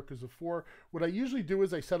 Boneyard Lurker's a 4. What I usually do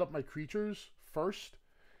is I set up my creatures first,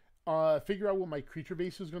 figure out what my creature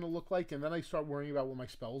base is going to look like, and then I start worrying about what my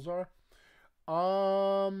spells are.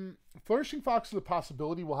 Flourishing Fox is a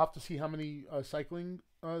possibility. We'll have to see how many cycling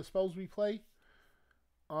spells we play.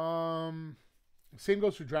 Same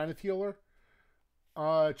goes for Dranith Healer.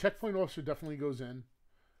 Checkpoint Officer definitely goes in.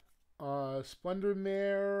 Splendor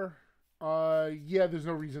Mare. Yeah, there's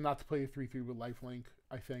no reason not to play a 3/3 with Lifelink,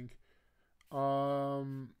 I think.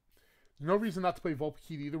 No reason not to play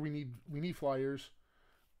Vulpikeet either. We need flyers.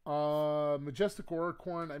 Majestic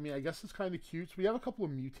Auricorn, I mean, I guess it's kind of cute. So we have a couple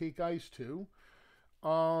of Mutate guys too,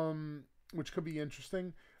 which could be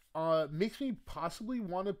interesting. Makes me possibly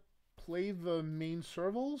want to play the main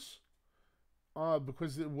Servals,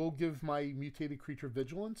 because it will give my mutated creature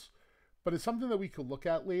vigilance. But it's something that we could look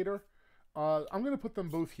at later. I'm going to put them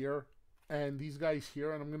both here, and these guys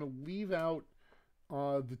here, and I'm going to leave out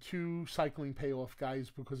the 2 cycling payoff guys,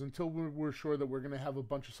 because until we're sure that we're going to have a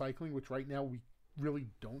bunch of cycling, which right now we really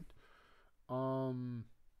don't,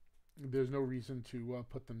 there's no reason to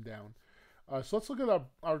put them down. So let's look at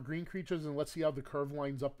our green creatures, and let's see how the curve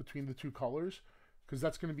lines up between the 2 colors, because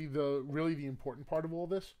that's going to be really the important part of all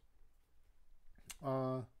this.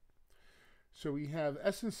 So we have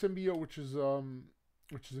Essence Symbiote, which is a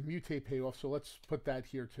mutate payoff, so let's put that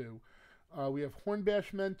here too. We have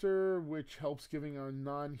Hornbash Mentor, which helps giving our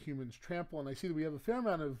non-humans trample, and I see that we have a fair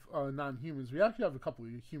amount of non-humans. We actually have a couple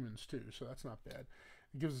of humans too, so that's not bad.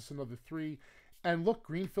 It gives us another 3. And look,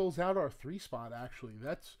 green fills out our 3 spot, actually.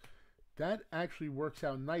 That actually works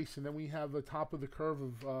out nice. And then we have the top of the curve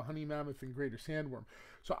of Honey Mammoth and Greater Sandworm.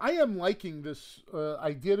 So I am liking this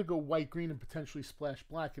idea to go white-green and potentially splash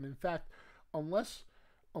black. And in fact, unless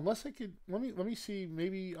I could, let me see,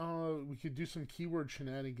 maybe we could do some keyword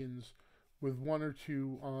shenanigans with 1 or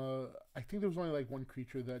 2. I think there was only like 1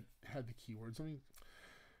 creature that had the keywords. Let me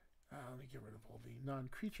get rid of all the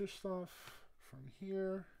non-creature stuff from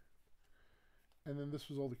here. And then this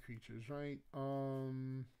was all the creatures, right?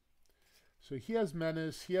 So he has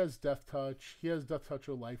Menace, he has Death Touch, he has Death Touch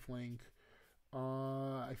or Lifelink.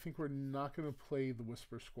 I think we're not going to play the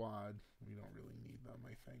Whisper Squad. We don't really need them,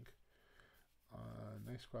 I think.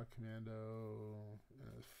 Night Squad Commando.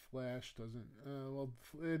 Flash doesn't... well,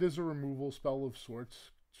 it is a removal spell of sorts.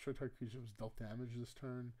 Straight target creature was dealt damage this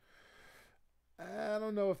turn. I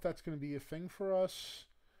don't know if that's going to be a thing for us.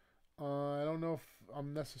 I don't know if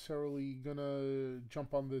I'm necessarily going to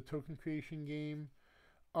jump on the token creation game.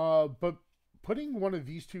 But putting one of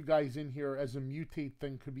these 2 guys in here as a mutate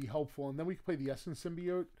thing could be helpful. And then we could play the Essence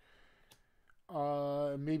Symbiote.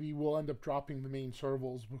 Maybe we'll end up dropping the main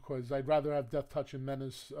Servals, because I'd rather have Death Touch and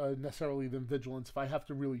Menace necessarily than Vigilance. If I have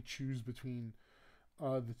to really choose between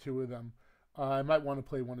the 2 of them, I might want to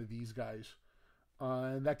play one of these guys.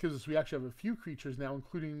 And that gives us, we actually have a few creatures now,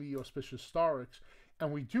 including the Auspicious Starix.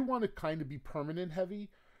 And we do want to kind of be permanent heavy.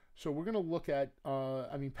 So we're going to look at,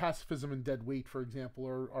 I mean, Pacifism and Dead Weight, for example,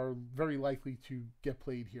 are very likely to get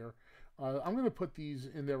played here. I'm going to put these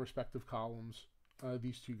in their respective columns,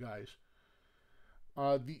 these 2 guys.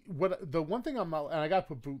 The one thing I'm not, and I got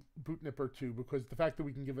to put Boot Nipper too, because the fact that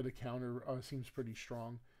we can give it a counter seems pretty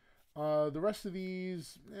strong. The rest of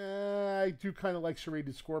these, I do kind of like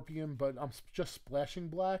Serrated Scorpion, but I'm just splashing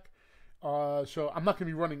black. So I'm not going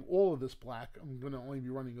to be running all of this black. I'm going to only be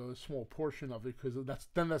running a small portion of it, because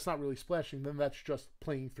that's not really splashing. Then that's just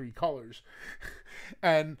playing 3 colors.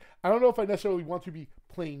 And I don't know if I necessarily want to be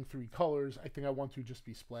playing 3 colors. I think I want to just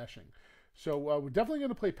be splashing. So we're definitely going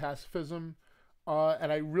to play Pacifism.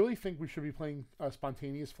 And I really think we should be playing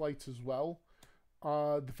Spontaneous Flights as well.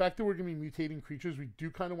 The fact that we're going to be mutating creatures, we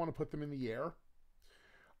do kind of want to put them in the air.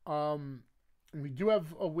 And we do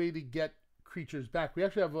have a way to get creatures back. We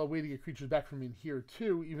actually have a way to get creatures back from in here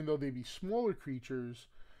too, even though they be smaller creatures.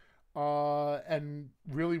 And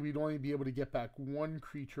really, we'd only be able to get back one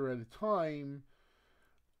creature at a time.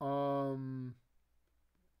 Um,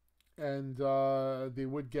 and they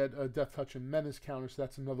would get a Death Touch and Menace counter, so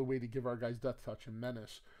that's another way to give our guys Death Touch and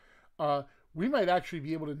Menace. We might actually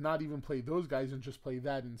be able to not even play those guys and just play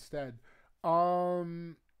that instead.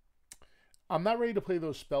 I'm not ready to play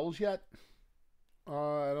those spells yet.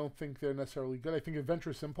 I don't think they're necessarily good. I think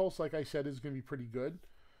Adventurous Impulse, like I said, is going to be pretty good.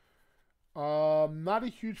 Not a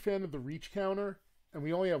huge fan of the Reach counter, and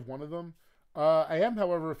we only have one of them. I am,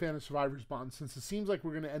 however, a fan of Survivor's Bond, since it seems like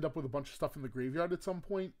we're going to end up with a bunch of stuff in the graveyard at some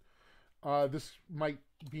point. This might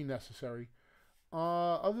be necessary.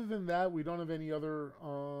 Other than that, we don't have any other...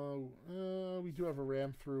 we do have a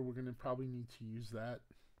ram through. We're going to probably need to use that.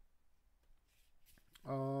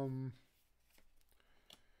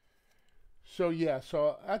 So, yeah.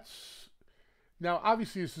 So, that's... Now,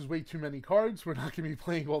 obviously, this is way too many cards. We're not going to be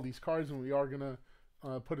playing all these cards, and we are going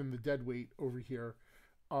to put in the dead weight over here.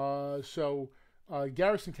 Garrison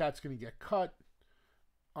Cat's going to get cut.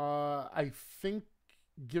 I think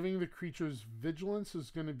giving the creatures vigilance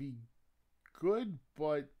is going to be good,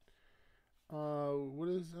 but what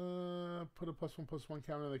is put a +1/+1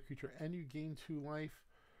 counter on that creature and you gain 2 life.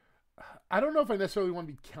 I don't know if I necessarily want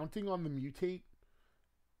to be counting on the mutate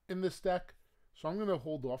in this deck, so I'm going to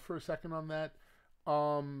hold off for a second on that.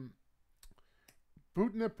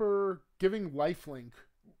 Bootnipper giving lifelink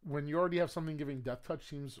when you already have something giving Death Touch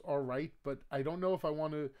seems alright, but I don't know if I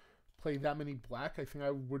want to play that many black. I think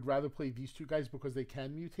I would rather play these two guys because they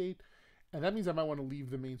can mutate, and that means I might want to leave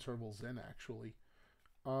the main servals in, actually.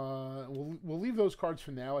 We'll leave those cards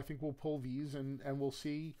for now. I think we'll pull these, and we'll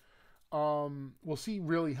see. We'll see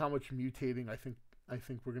really how much mutating I think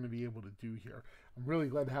we're going to be able to do here. I'm really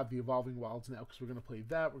glad to have the Evolving Wilds now, because we're going to play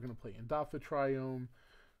that. We're going to play Endotha Triome.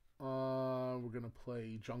 We're going to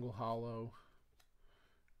play Jungle Hollow.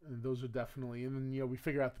 And those are definitely... And then, we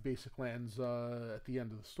figure out the basic lands at the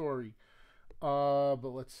end of the story. But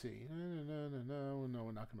let's see. No,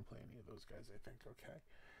 we're not going to play any of those guys, I think. Okay.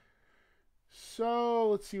 So,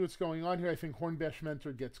 let's see what's going on here. I think Hornbash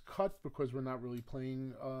Mentor gets cut because we're not really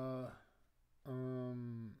playing...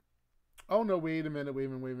 Oh, no, wait a minute.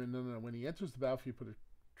 No. When he enters the battlefield, you put a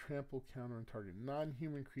trample counter on target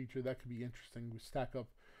non-human creature. That could be interesting. We stack up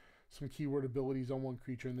some keyword abilities on one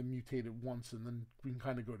creature and then mutate it once, and then we can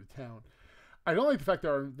kind of go to town. I don't like the fact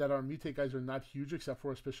that our mutate guys are not huge except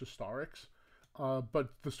for Auspicious Starix.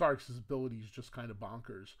 But the Starix's ability is just kind of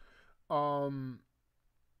bonkers. But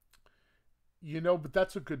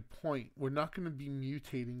that's a good point. We're not going to be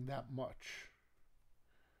mutating that much.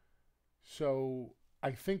 So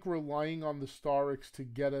I think relying on the Starix to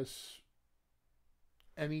get us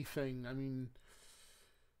anything, I mean,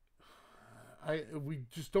 we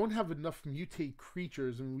just don't have enough mutate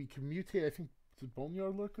creatures, and we can mutate. I think the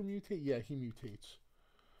Boneyard Lurker mutate. Yeah, he mutates.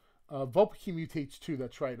 Vulpix mutates too.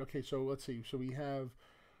 That's right. Okay, so let's see. So we have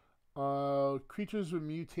creatures with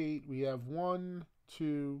mutate. We have 1,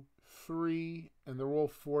 2, 3, and they're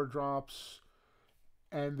all 4-drops,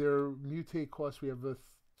 and their mutate cost. We have a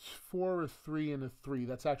 4, a 3, and a 3.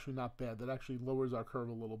 That's actually not bad. That actually lowers our curve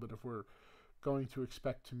a little bit if we're going to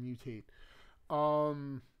expect to mutate.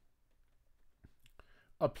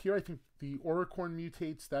 Up here, I think the Auricorn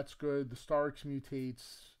mutates. That's good. The Starix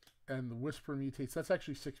mutates, and the Whisper mutates. That's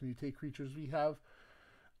actually 6 mutate creatures we have.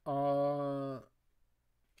 So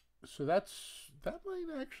that might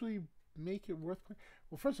actually make it worth playing.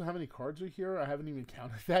 Well, first of all, how many cards are here? I haven't even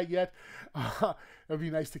counted that yet. It would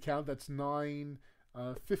be nice to count. That's 9,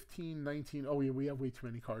 15, 19. Oh, yeah, we have way too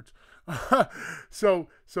many cards. So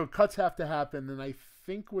cuts have to happen, and I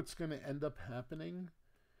think what's going to end up happening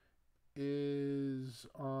is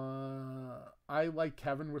I like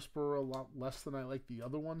Cavern Whisperer a lot less than I like the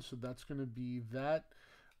other one, so that's going to be that.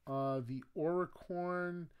 The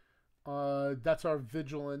Auricorn, that's our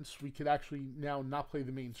Vigilance. We could actually now not play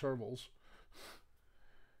the main servals.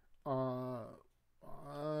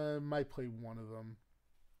 I might play one of them.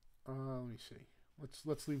 Let me see.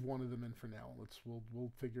 Let's leave one of them in for now.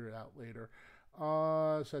 We'll figure it out later.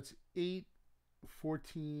 So that's 8,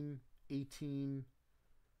 14, 18,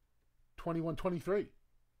 21, 23.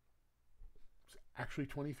 It's actually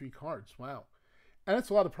 23 cards. Wow. And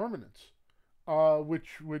it's a lot of permanents,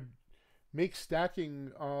 which would make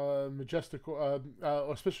stacking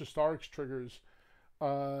Auspicious Starix triggers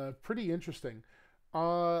pretty interesting.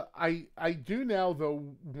 I do now,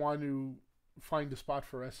 though, want to find a spot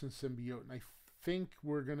for Essence Symbiote, and I think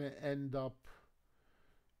we're going to end up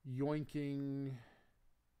yoinking...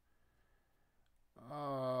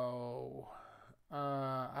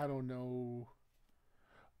 I don't know.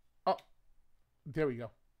 Oh, there we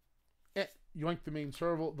go. yoink the main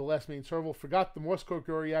serval, the last main serval. Forgot the Morse Code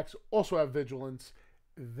Goriacs also have vigilance.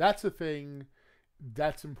 That's a thing.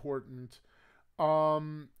 That's important.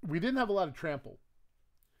 We didn't have a lot of trample.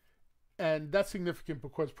 And that's significant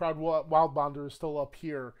because Proud Wild Bonder is still up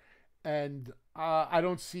here. And I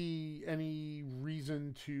don't see any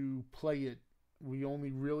reason to play it. We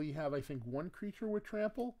only really have, I think, one creature with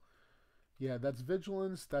trample. Yeah, that's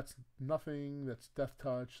vigilance. That's nothing. That's death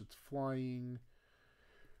touch. That's flying.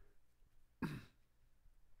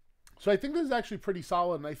 So I think this is actually pretty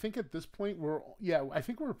solid. And I think at this point I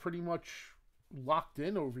think we're pretty much locked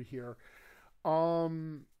in over here.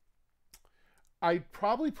 I'd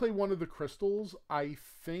probably play one of the crystals. I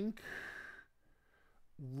think,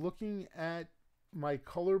 looking at my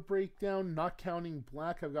color breakdown, not counting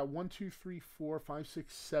black, I've got 1, 2, 3, 4, 5,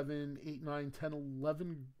 6, 7, 8, 9, 10,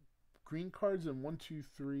 11 green cards and 12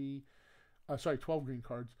 green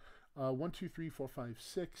cards. 1, 2, 3, 4, 5,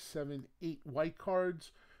 6, 7, 8 white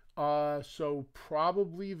cards. So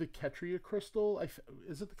probably the Ketria crystal.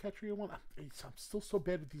 Is it the Ketria one? I'm still so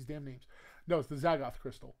bad with these damn names. No, it's the Zagoth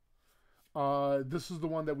crystal. This is the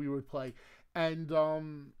one that we would play. And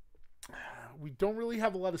we don't really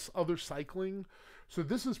have a lot of other cycling. So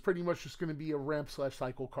this is pretty much just going to be a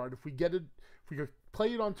ramp/cycle card. If we get it, if we could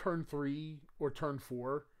play it on turn 3 or turn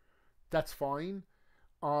 4, that's fine.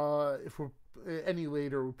 If we're any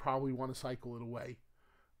later, we probably want to cycle it away.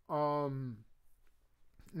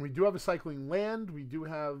 We do have a cycling land. We do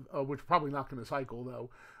have, which we're probably not going to cycle though.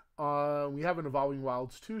 We have an Evolving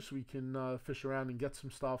Wilds too, so we can fish around and get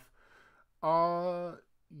some stuff.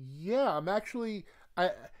 Yeah, I'm actually,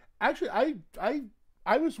 I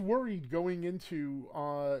was worried going into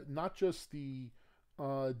not just the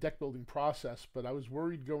deck building process, but I was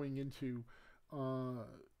worried going into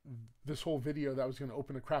this whole video that I was going to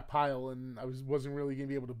open a crap pile and I wasn't really going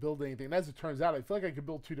to be able to build anything. And as it turns out, I feel like I could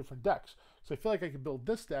build 2 different decks. So I feel like I could build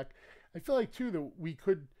this deck. I feel like too that we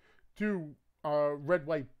could do red,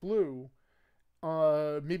 white, blue.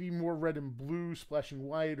 Maybe more red and blue splashing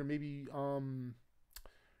white, or maybe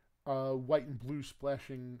white and blue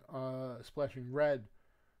splashing red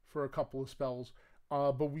for a couple of spells.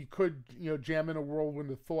 But we could, jam in a Whirlwind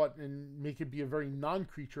of Thought and make it be a very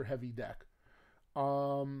non-creature heavy deck.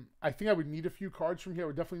 I think I would need a few cards from here. I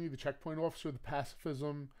would definitely need the Checkpoint Officer, the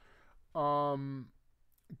Pacifism,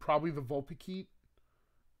 probably the Vulpikeet,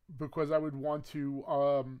 because I would want to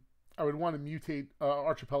mutate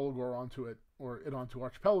Archipelagor onto it, or it onto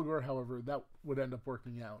Archipelagor. However, that would end up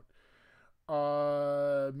working out.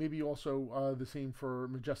 Maybe also the same for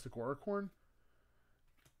Majestic Auricorn.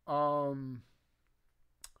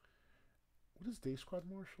 What is Day Squad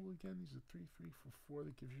Marshal again? He's a 3/3 for 4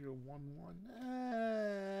 that gives you a 1/1.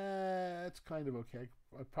 It's kind of okay.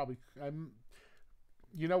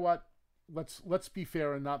 You know what? Let's be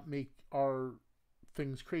fair and not make our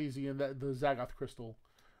things crazy. And that the Zagoth Crystal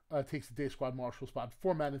takes the Day Squad Marshal spot.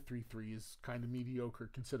 4 mana 3/3 is kind of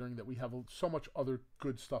mediocre considering that we have so much other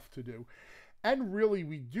good stuff to do. And really,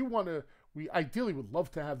 we ideally would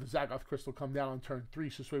love to have the Zagoth Crystal come down on turn 3,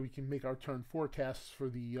 so this way we can make our turn forecasts for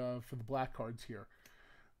the black cards here,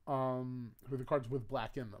 for the cards with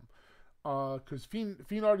black in them. Because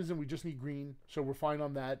Fiend Artisan, we just need green, so we're fine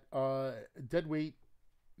on that. Dead Weight,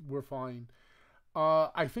 we're fine.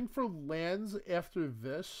 I think for lands after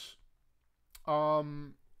this,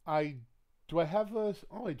 I do have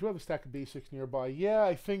a stack of basics nearby. Yeah,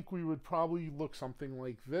 I think we would probably look something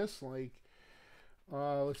like this, like.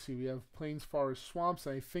 Let's see, we have Plains, Forest, Swamps,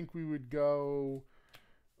 and I think we would go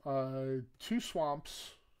 2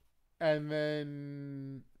 swamps, and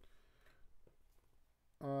then,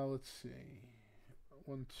 let's see,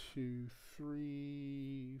 1, 2,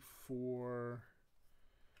 3, 4,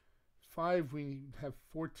 5, we have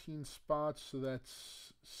 14 spots, so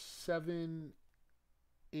that's 7,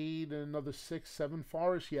 8, and another 6, 7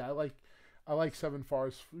 forests. Yeah, I like 7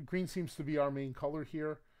 forests. Green seems to be our main color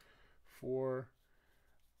here. 4.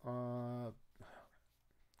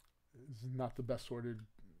 This is not the best sorted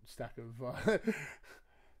stack of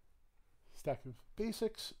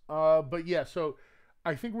basics. But yeah, so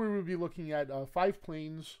I think we would be looking at 5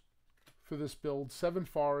 plains for this build, 7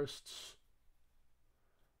 forests.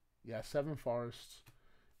 Yeah, 7 forests.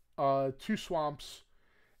 2 swamps.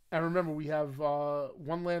 And remember, we have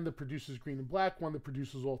 1 land that produces green and black, 1 that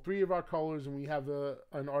produces all 3 of our colors, and we have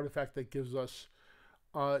an artifact that gives us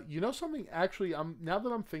something, actually, now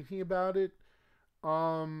that I'm thinking about it,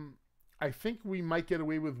 I think we might get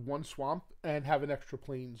away with 1 swamp and have an extra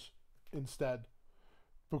plains instead.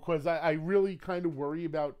 Because I really kind of worry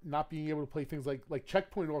about not being able to play things like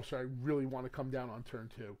Checkpoint Officer. I really want to come down on turn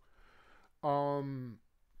 2.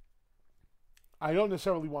 I don't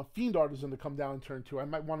necessarily want Fiend Artisan to come down in turn 2. I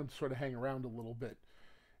might want him to sort of hang around a little bit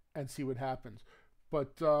and see what happens.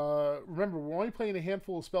 But remember, we're only playing a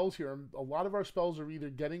handful of spells here, and a lot of our spells are either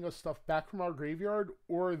getting us stuff back from our graveyard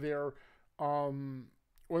or they're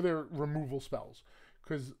removal spells.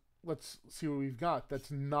 Because let's see what we've got that's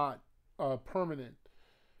not permanent.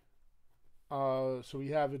 So we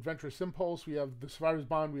have Adventurous Impulse, we have the Survivor's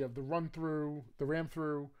Bond, we have the Run Through, the Ram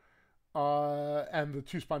Through, and the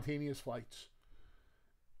 2 Spontaneous Flights.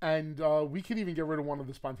 And we could even get rid of one of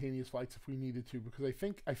the Spontaneous Flights if we needed to, because I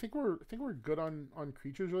think we're good on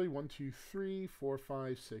creatures really. 1, 2, 3, 4,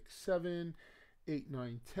 5, 6, 7, 8,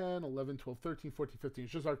 9, 10, 11, 12, 13, 14, 15.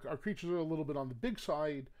 It's just our creatures are a little bit on the big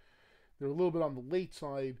side. They're a little bit on the late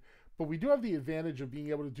side. But we do have the advantage of being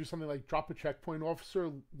able to do something like drop a Checkpoint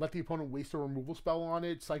Officer, let the opponent waste a removal spell on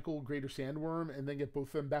it, cycle Greater Sandworm, and then get both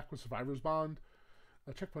of them back with Survivor's Bond.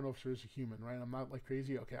 A Checkpoint Officer is a human, right? I'm not like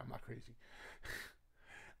crazy? Okay, I'm not crazy.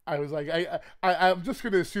 I was like, I'm just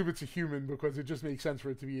going to assume it's a human because it just makes sense for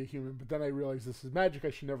it to be a human. But then I realized this is Magic. I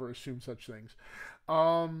should never assume such things.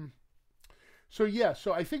 So yeah,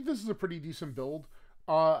 so I think this is a pretty decent build.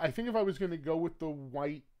 I think if I was going to go with the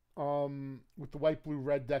white blue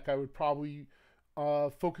red deck, I would probably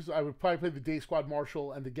focus. I would probably play the Day Squad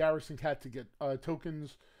Marshal and the Garrison Cat to get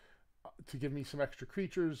tokens to give me some extra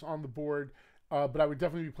creatures on the board. But I would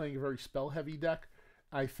definitely be playing a very spell heavy deck.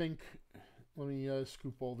 I think. Let me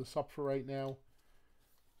scoop all this up for right now.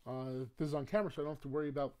 This is on camera, so I don't have to worry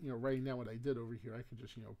about writing down what I did over here. I could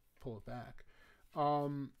just pull it back.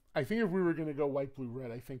 I think if we were going to go white, blue,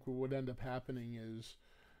 red, I think what would end up happening is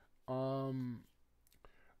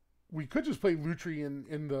we could just play Lutri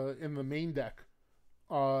in the main deck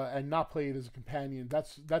and not play it as a companion.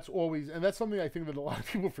 That's always, and that's something I think that a lot of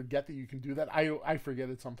people forget that you can do that. I forget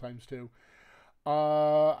it sometimes too.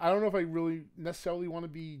 I don't know if I really necessarily want to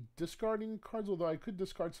be discarding cards, although I could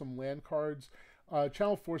discard some land cards.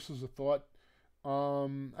 Channel Force is a thought.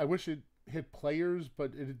 I wish it hit players,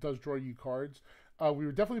 but it does draw you cards. We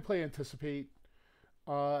would definitely play Anticipate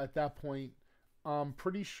at that point. I'm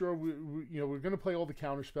pretty sure we're going to play all the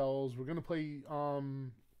counter spells. We're going to play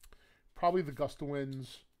probably the Gust of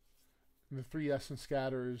Winds and the 3 Essence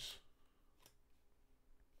Scatters.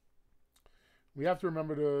 We have to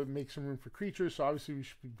remember to make some room for creatures, so obviously we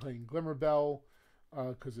should be playing Glimmerbell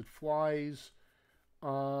because it flies.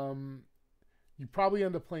 You probably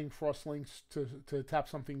end up playing Frostlinks to tap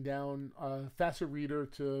something down. Facet Reader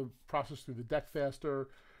to process through the deck faster.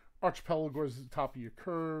 Archipelago is at the top of your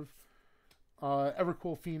curve.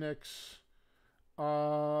 Evercool Phoenix.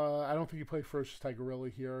 I don't think you play Ferocious Tigerilla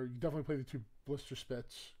here. You definitely play the 2 Blister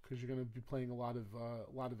Spits because you're going to be playing a lot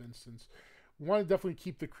of instants. We want to definitely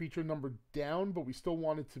keep the creature number down, but we still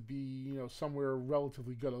want it to be, somewhere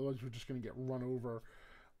relatively good. Otherwise, we're just going to get run over.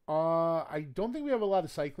 I don't think we have a lot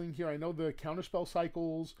of cycling here. I know the counterspell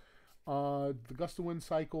cycles, the Gust of Wind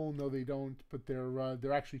cycle. No, they don't, but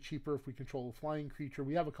they're actually cheaper if we control a flying creature.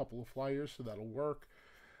 We have a couple of flyers, so that'll work.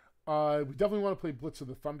 We definitely want to play Blitz of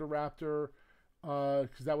the Thunder Raptor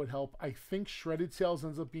because that would help. I think Shredded Sails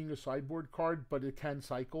ends up being a sideboard card, but it can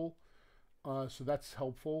cycle, so that's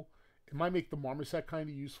helpful. It might make the Marmoset kind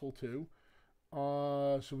of useful too.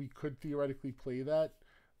 So we could theoretically play that.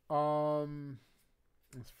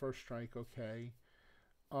 It's First Strike, okay.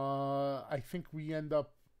 I think we end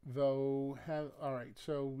up though alright,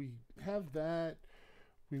 so we have that.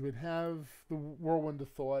 We would have the Whirlwind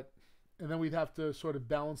of Thought, and then we'd have to sort of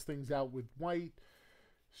balance things out with white.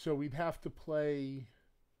 So we'd have to play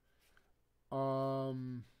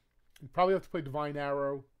we'd probably have to play Divine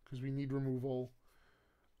Arrow because we need removal.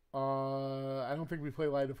 I don't think we play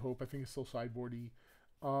Light of Hope. I think it's still sideboardy.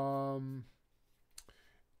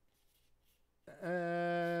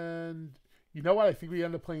 And you know what? I think we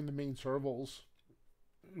end up playing the main Servals.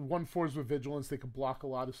 1/4s with Vigilance. They could block a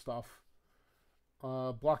lot of stuff.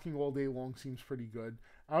 Blocking all day long seems pretty good.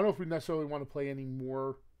 I don't know if we necessarily want to play any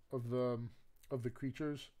more of the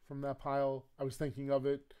creatures from that pile. I was thinking of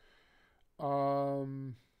it. I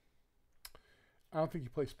don't think you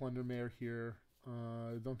play Splendor Mare here.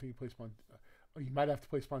 I don't think you play you might have to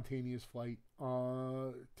play Spontaneous Flight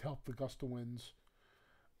to help the Gust of Winds.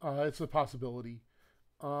 It's a possibility.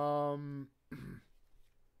 You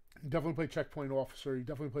definitely play Checkpoint Officer. You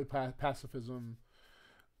definitely play Pacifism.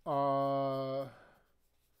 I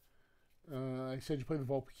said you play the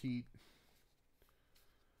Vulpikeet.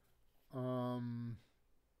 I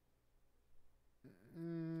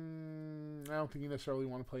don't think you necessarily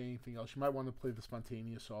want to play anything else. You might want to play the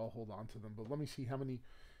Spontaneous, so I'll hold on to them. But let me see how many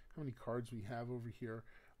cards we have over here.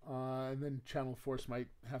 And then Channel Force might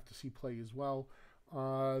have to see play as well.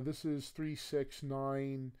 This is 3, 6,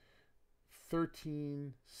 9,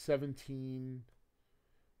 13, 17,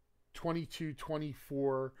 22,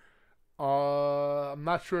 24. I'm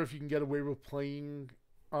not sure if you can get away with playing.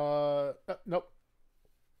 Nope.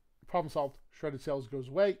 Problem solved. Shredded Sails goes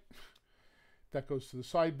away. That goes to the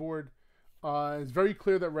sideboard. It's very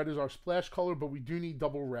clear that red is our splash color, but we do need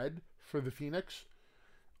double red for the Phoenix.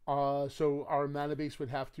 So our mana base would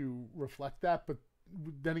have to reflect that. But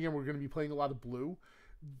then again, we're going to be playing a lot of blue.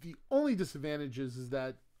 The only disadvantage is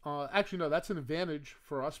that, actually, no, that's an advantage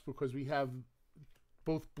for us because we have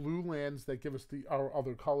both blue lands that give us our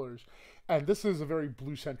other colors. And this is a very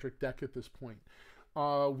blue-centric deck at this point.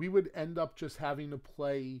 We would end up just having to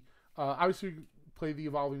play, obviously, play the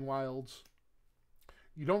Evolving Wilds.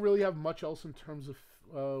 You don't really have much else in terms of,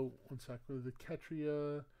 one sec, the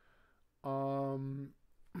Ketria.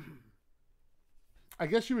 I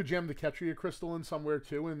guess you would jam the Ketria Crystal in somewhere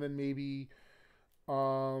too, and then maybe,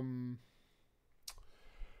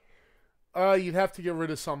 you'd have to get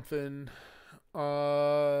rid of something.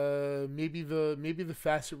 Maybe the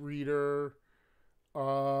Facet Reader.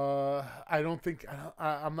 I'm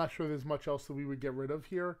not sure there's much else that we would get rid of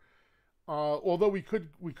here. Although we could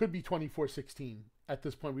be 24-16 at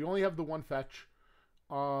this point. We only have the one fetch,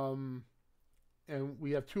 and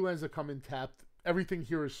we have 2 lands that come in tapped. Everything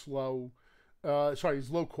here is slow. Sorry, it's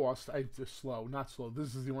low cost. Slow, not slow.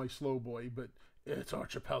 This is the only slow boy, but it's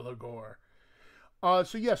Archipelago.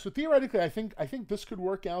 So yeah, so theoretically, I think this could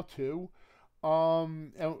work out too.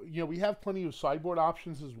 And we have plenty of sideboard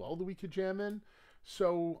options as well that we could jam in.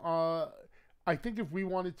 So I think if we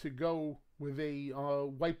wanted to go with a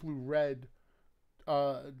white, blue, red,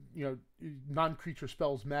 non-creature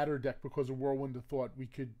spells matter deck because of Whirlwind of Thought, we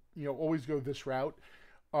could always go this route.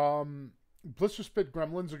 Blister Spit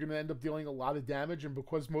Gremlins are going to end up dealing a lot of damage, and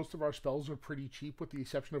because most of our spells are pretty cheap, with the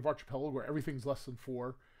exception of Archipelago, where everything's less than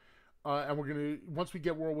 4. And we're going to, once we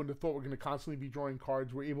get Whirlwind of Thought, we're going to constantly be drawing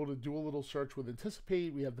cards. We're able to do a little search with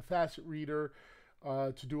Anticipate. We have the Facet Reader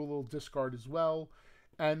to do a little discard as well.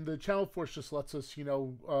 And the Channel Force just lets us,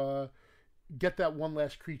 get that one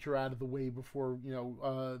last creature out of the way before,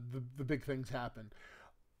 the big things happen.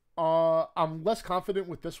 I'm less confident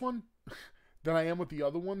with this one than I am with the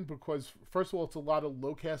other one because, first of all, it's a lot of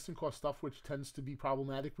low casting cost stuff, which tends to be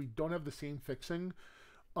problematic. We don't have the same fixing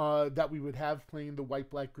that we would have playing the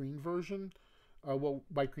white, black, green version. Well,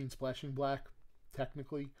 white, green, splashing black,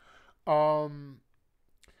 technically. And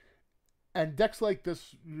decks like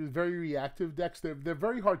this, very reactive decks, they're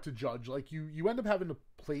very hard to judge. Like, you end up having to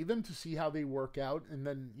play them to see how they work out, and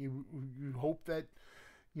then you hope that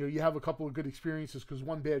you have a couple of good experiences, because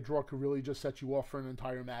one bad draw could really just set you off for an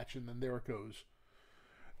entire match, and then there it goes.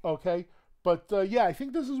 Okay, but yeah, I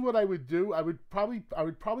think this is what I would do. I would probably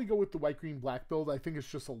go with the white, green, black build. I think it's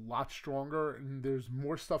just a lot stronger, and there's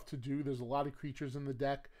more stuff to do. There's a lot of creatures in the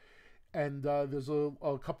deck, and there's a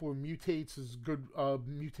couple of mutates. There's good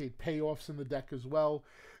mutate payoffs in the deck as well.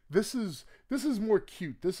 This is more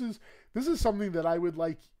cute. This is something that I would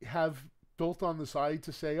like have built on the side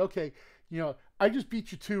to say, okay, I just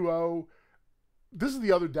beat you 2-0. This is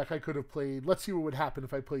the other deck I could have played. Let's see what would happen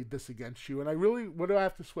if I played this against you. And what do I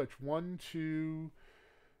have to switch? 1, 2,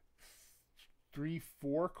 3,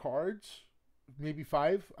 4 cards, maybe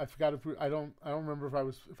 5. I forgot I don't remember if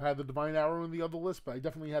I had the Divine Arrow in the other list, but I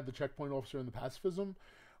definitely had the Checkpoint Officer and the Pacifism,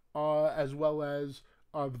 as well as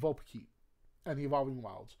the Vulpikeet and the Evolving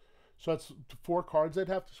Wilds. So that's 4 cards I'd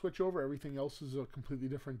have to switch over. Everything else is a completely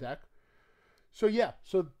different deck. So yeah,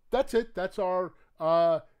 so that's it. That's our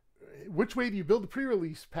which way do you build the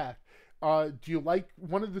pre-release pack? Do you like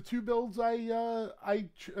one of the 2 builds I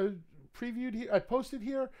previewed here? I posted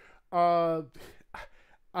here.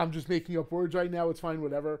 I'm just making up words right now. It's fine,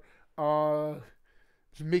 whatever.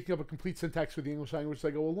 Just making up a complete syntax for the English language as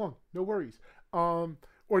I go along. No worries. Or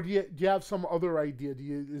do you have some other idea?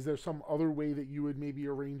 Is there some other way that you would maybe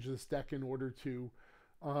arrange this deck in order to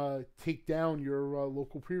take down your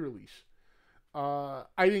local pre-release? I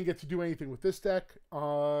didn't get to do anything with this deck.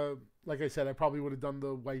 Like I said, I probably would have done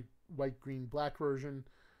the white, green, black version.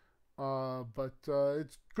 But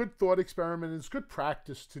it's good thought experiment. It's good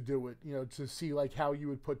practice to do it, to see like how you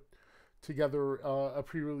would put together a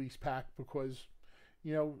pre-release pack, because,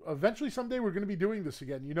 eventually someday we're going to be doing this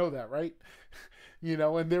again. You know that, right?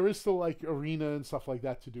 And there is still like arena and stuff like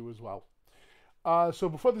that to do as well. So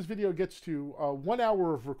before this video gets to 1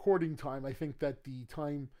 hour of recording time, I think that the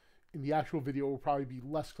time in the actual video will probably be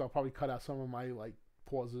less, because I'll probably cut out some of my like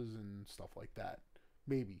pauses and stuff like that.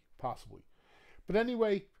 Maybe, possibly. But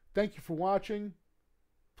anyway, thank you for watching.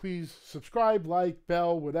 Please subscribe, like,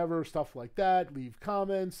 bell, whatever, stuff like that. Leave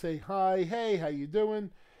comments, say hi, hey, how you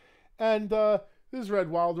doing? And this is Red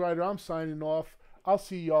Wild Rider. I'm signing off. I'll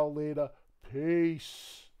see y'all later.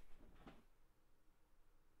 Peace.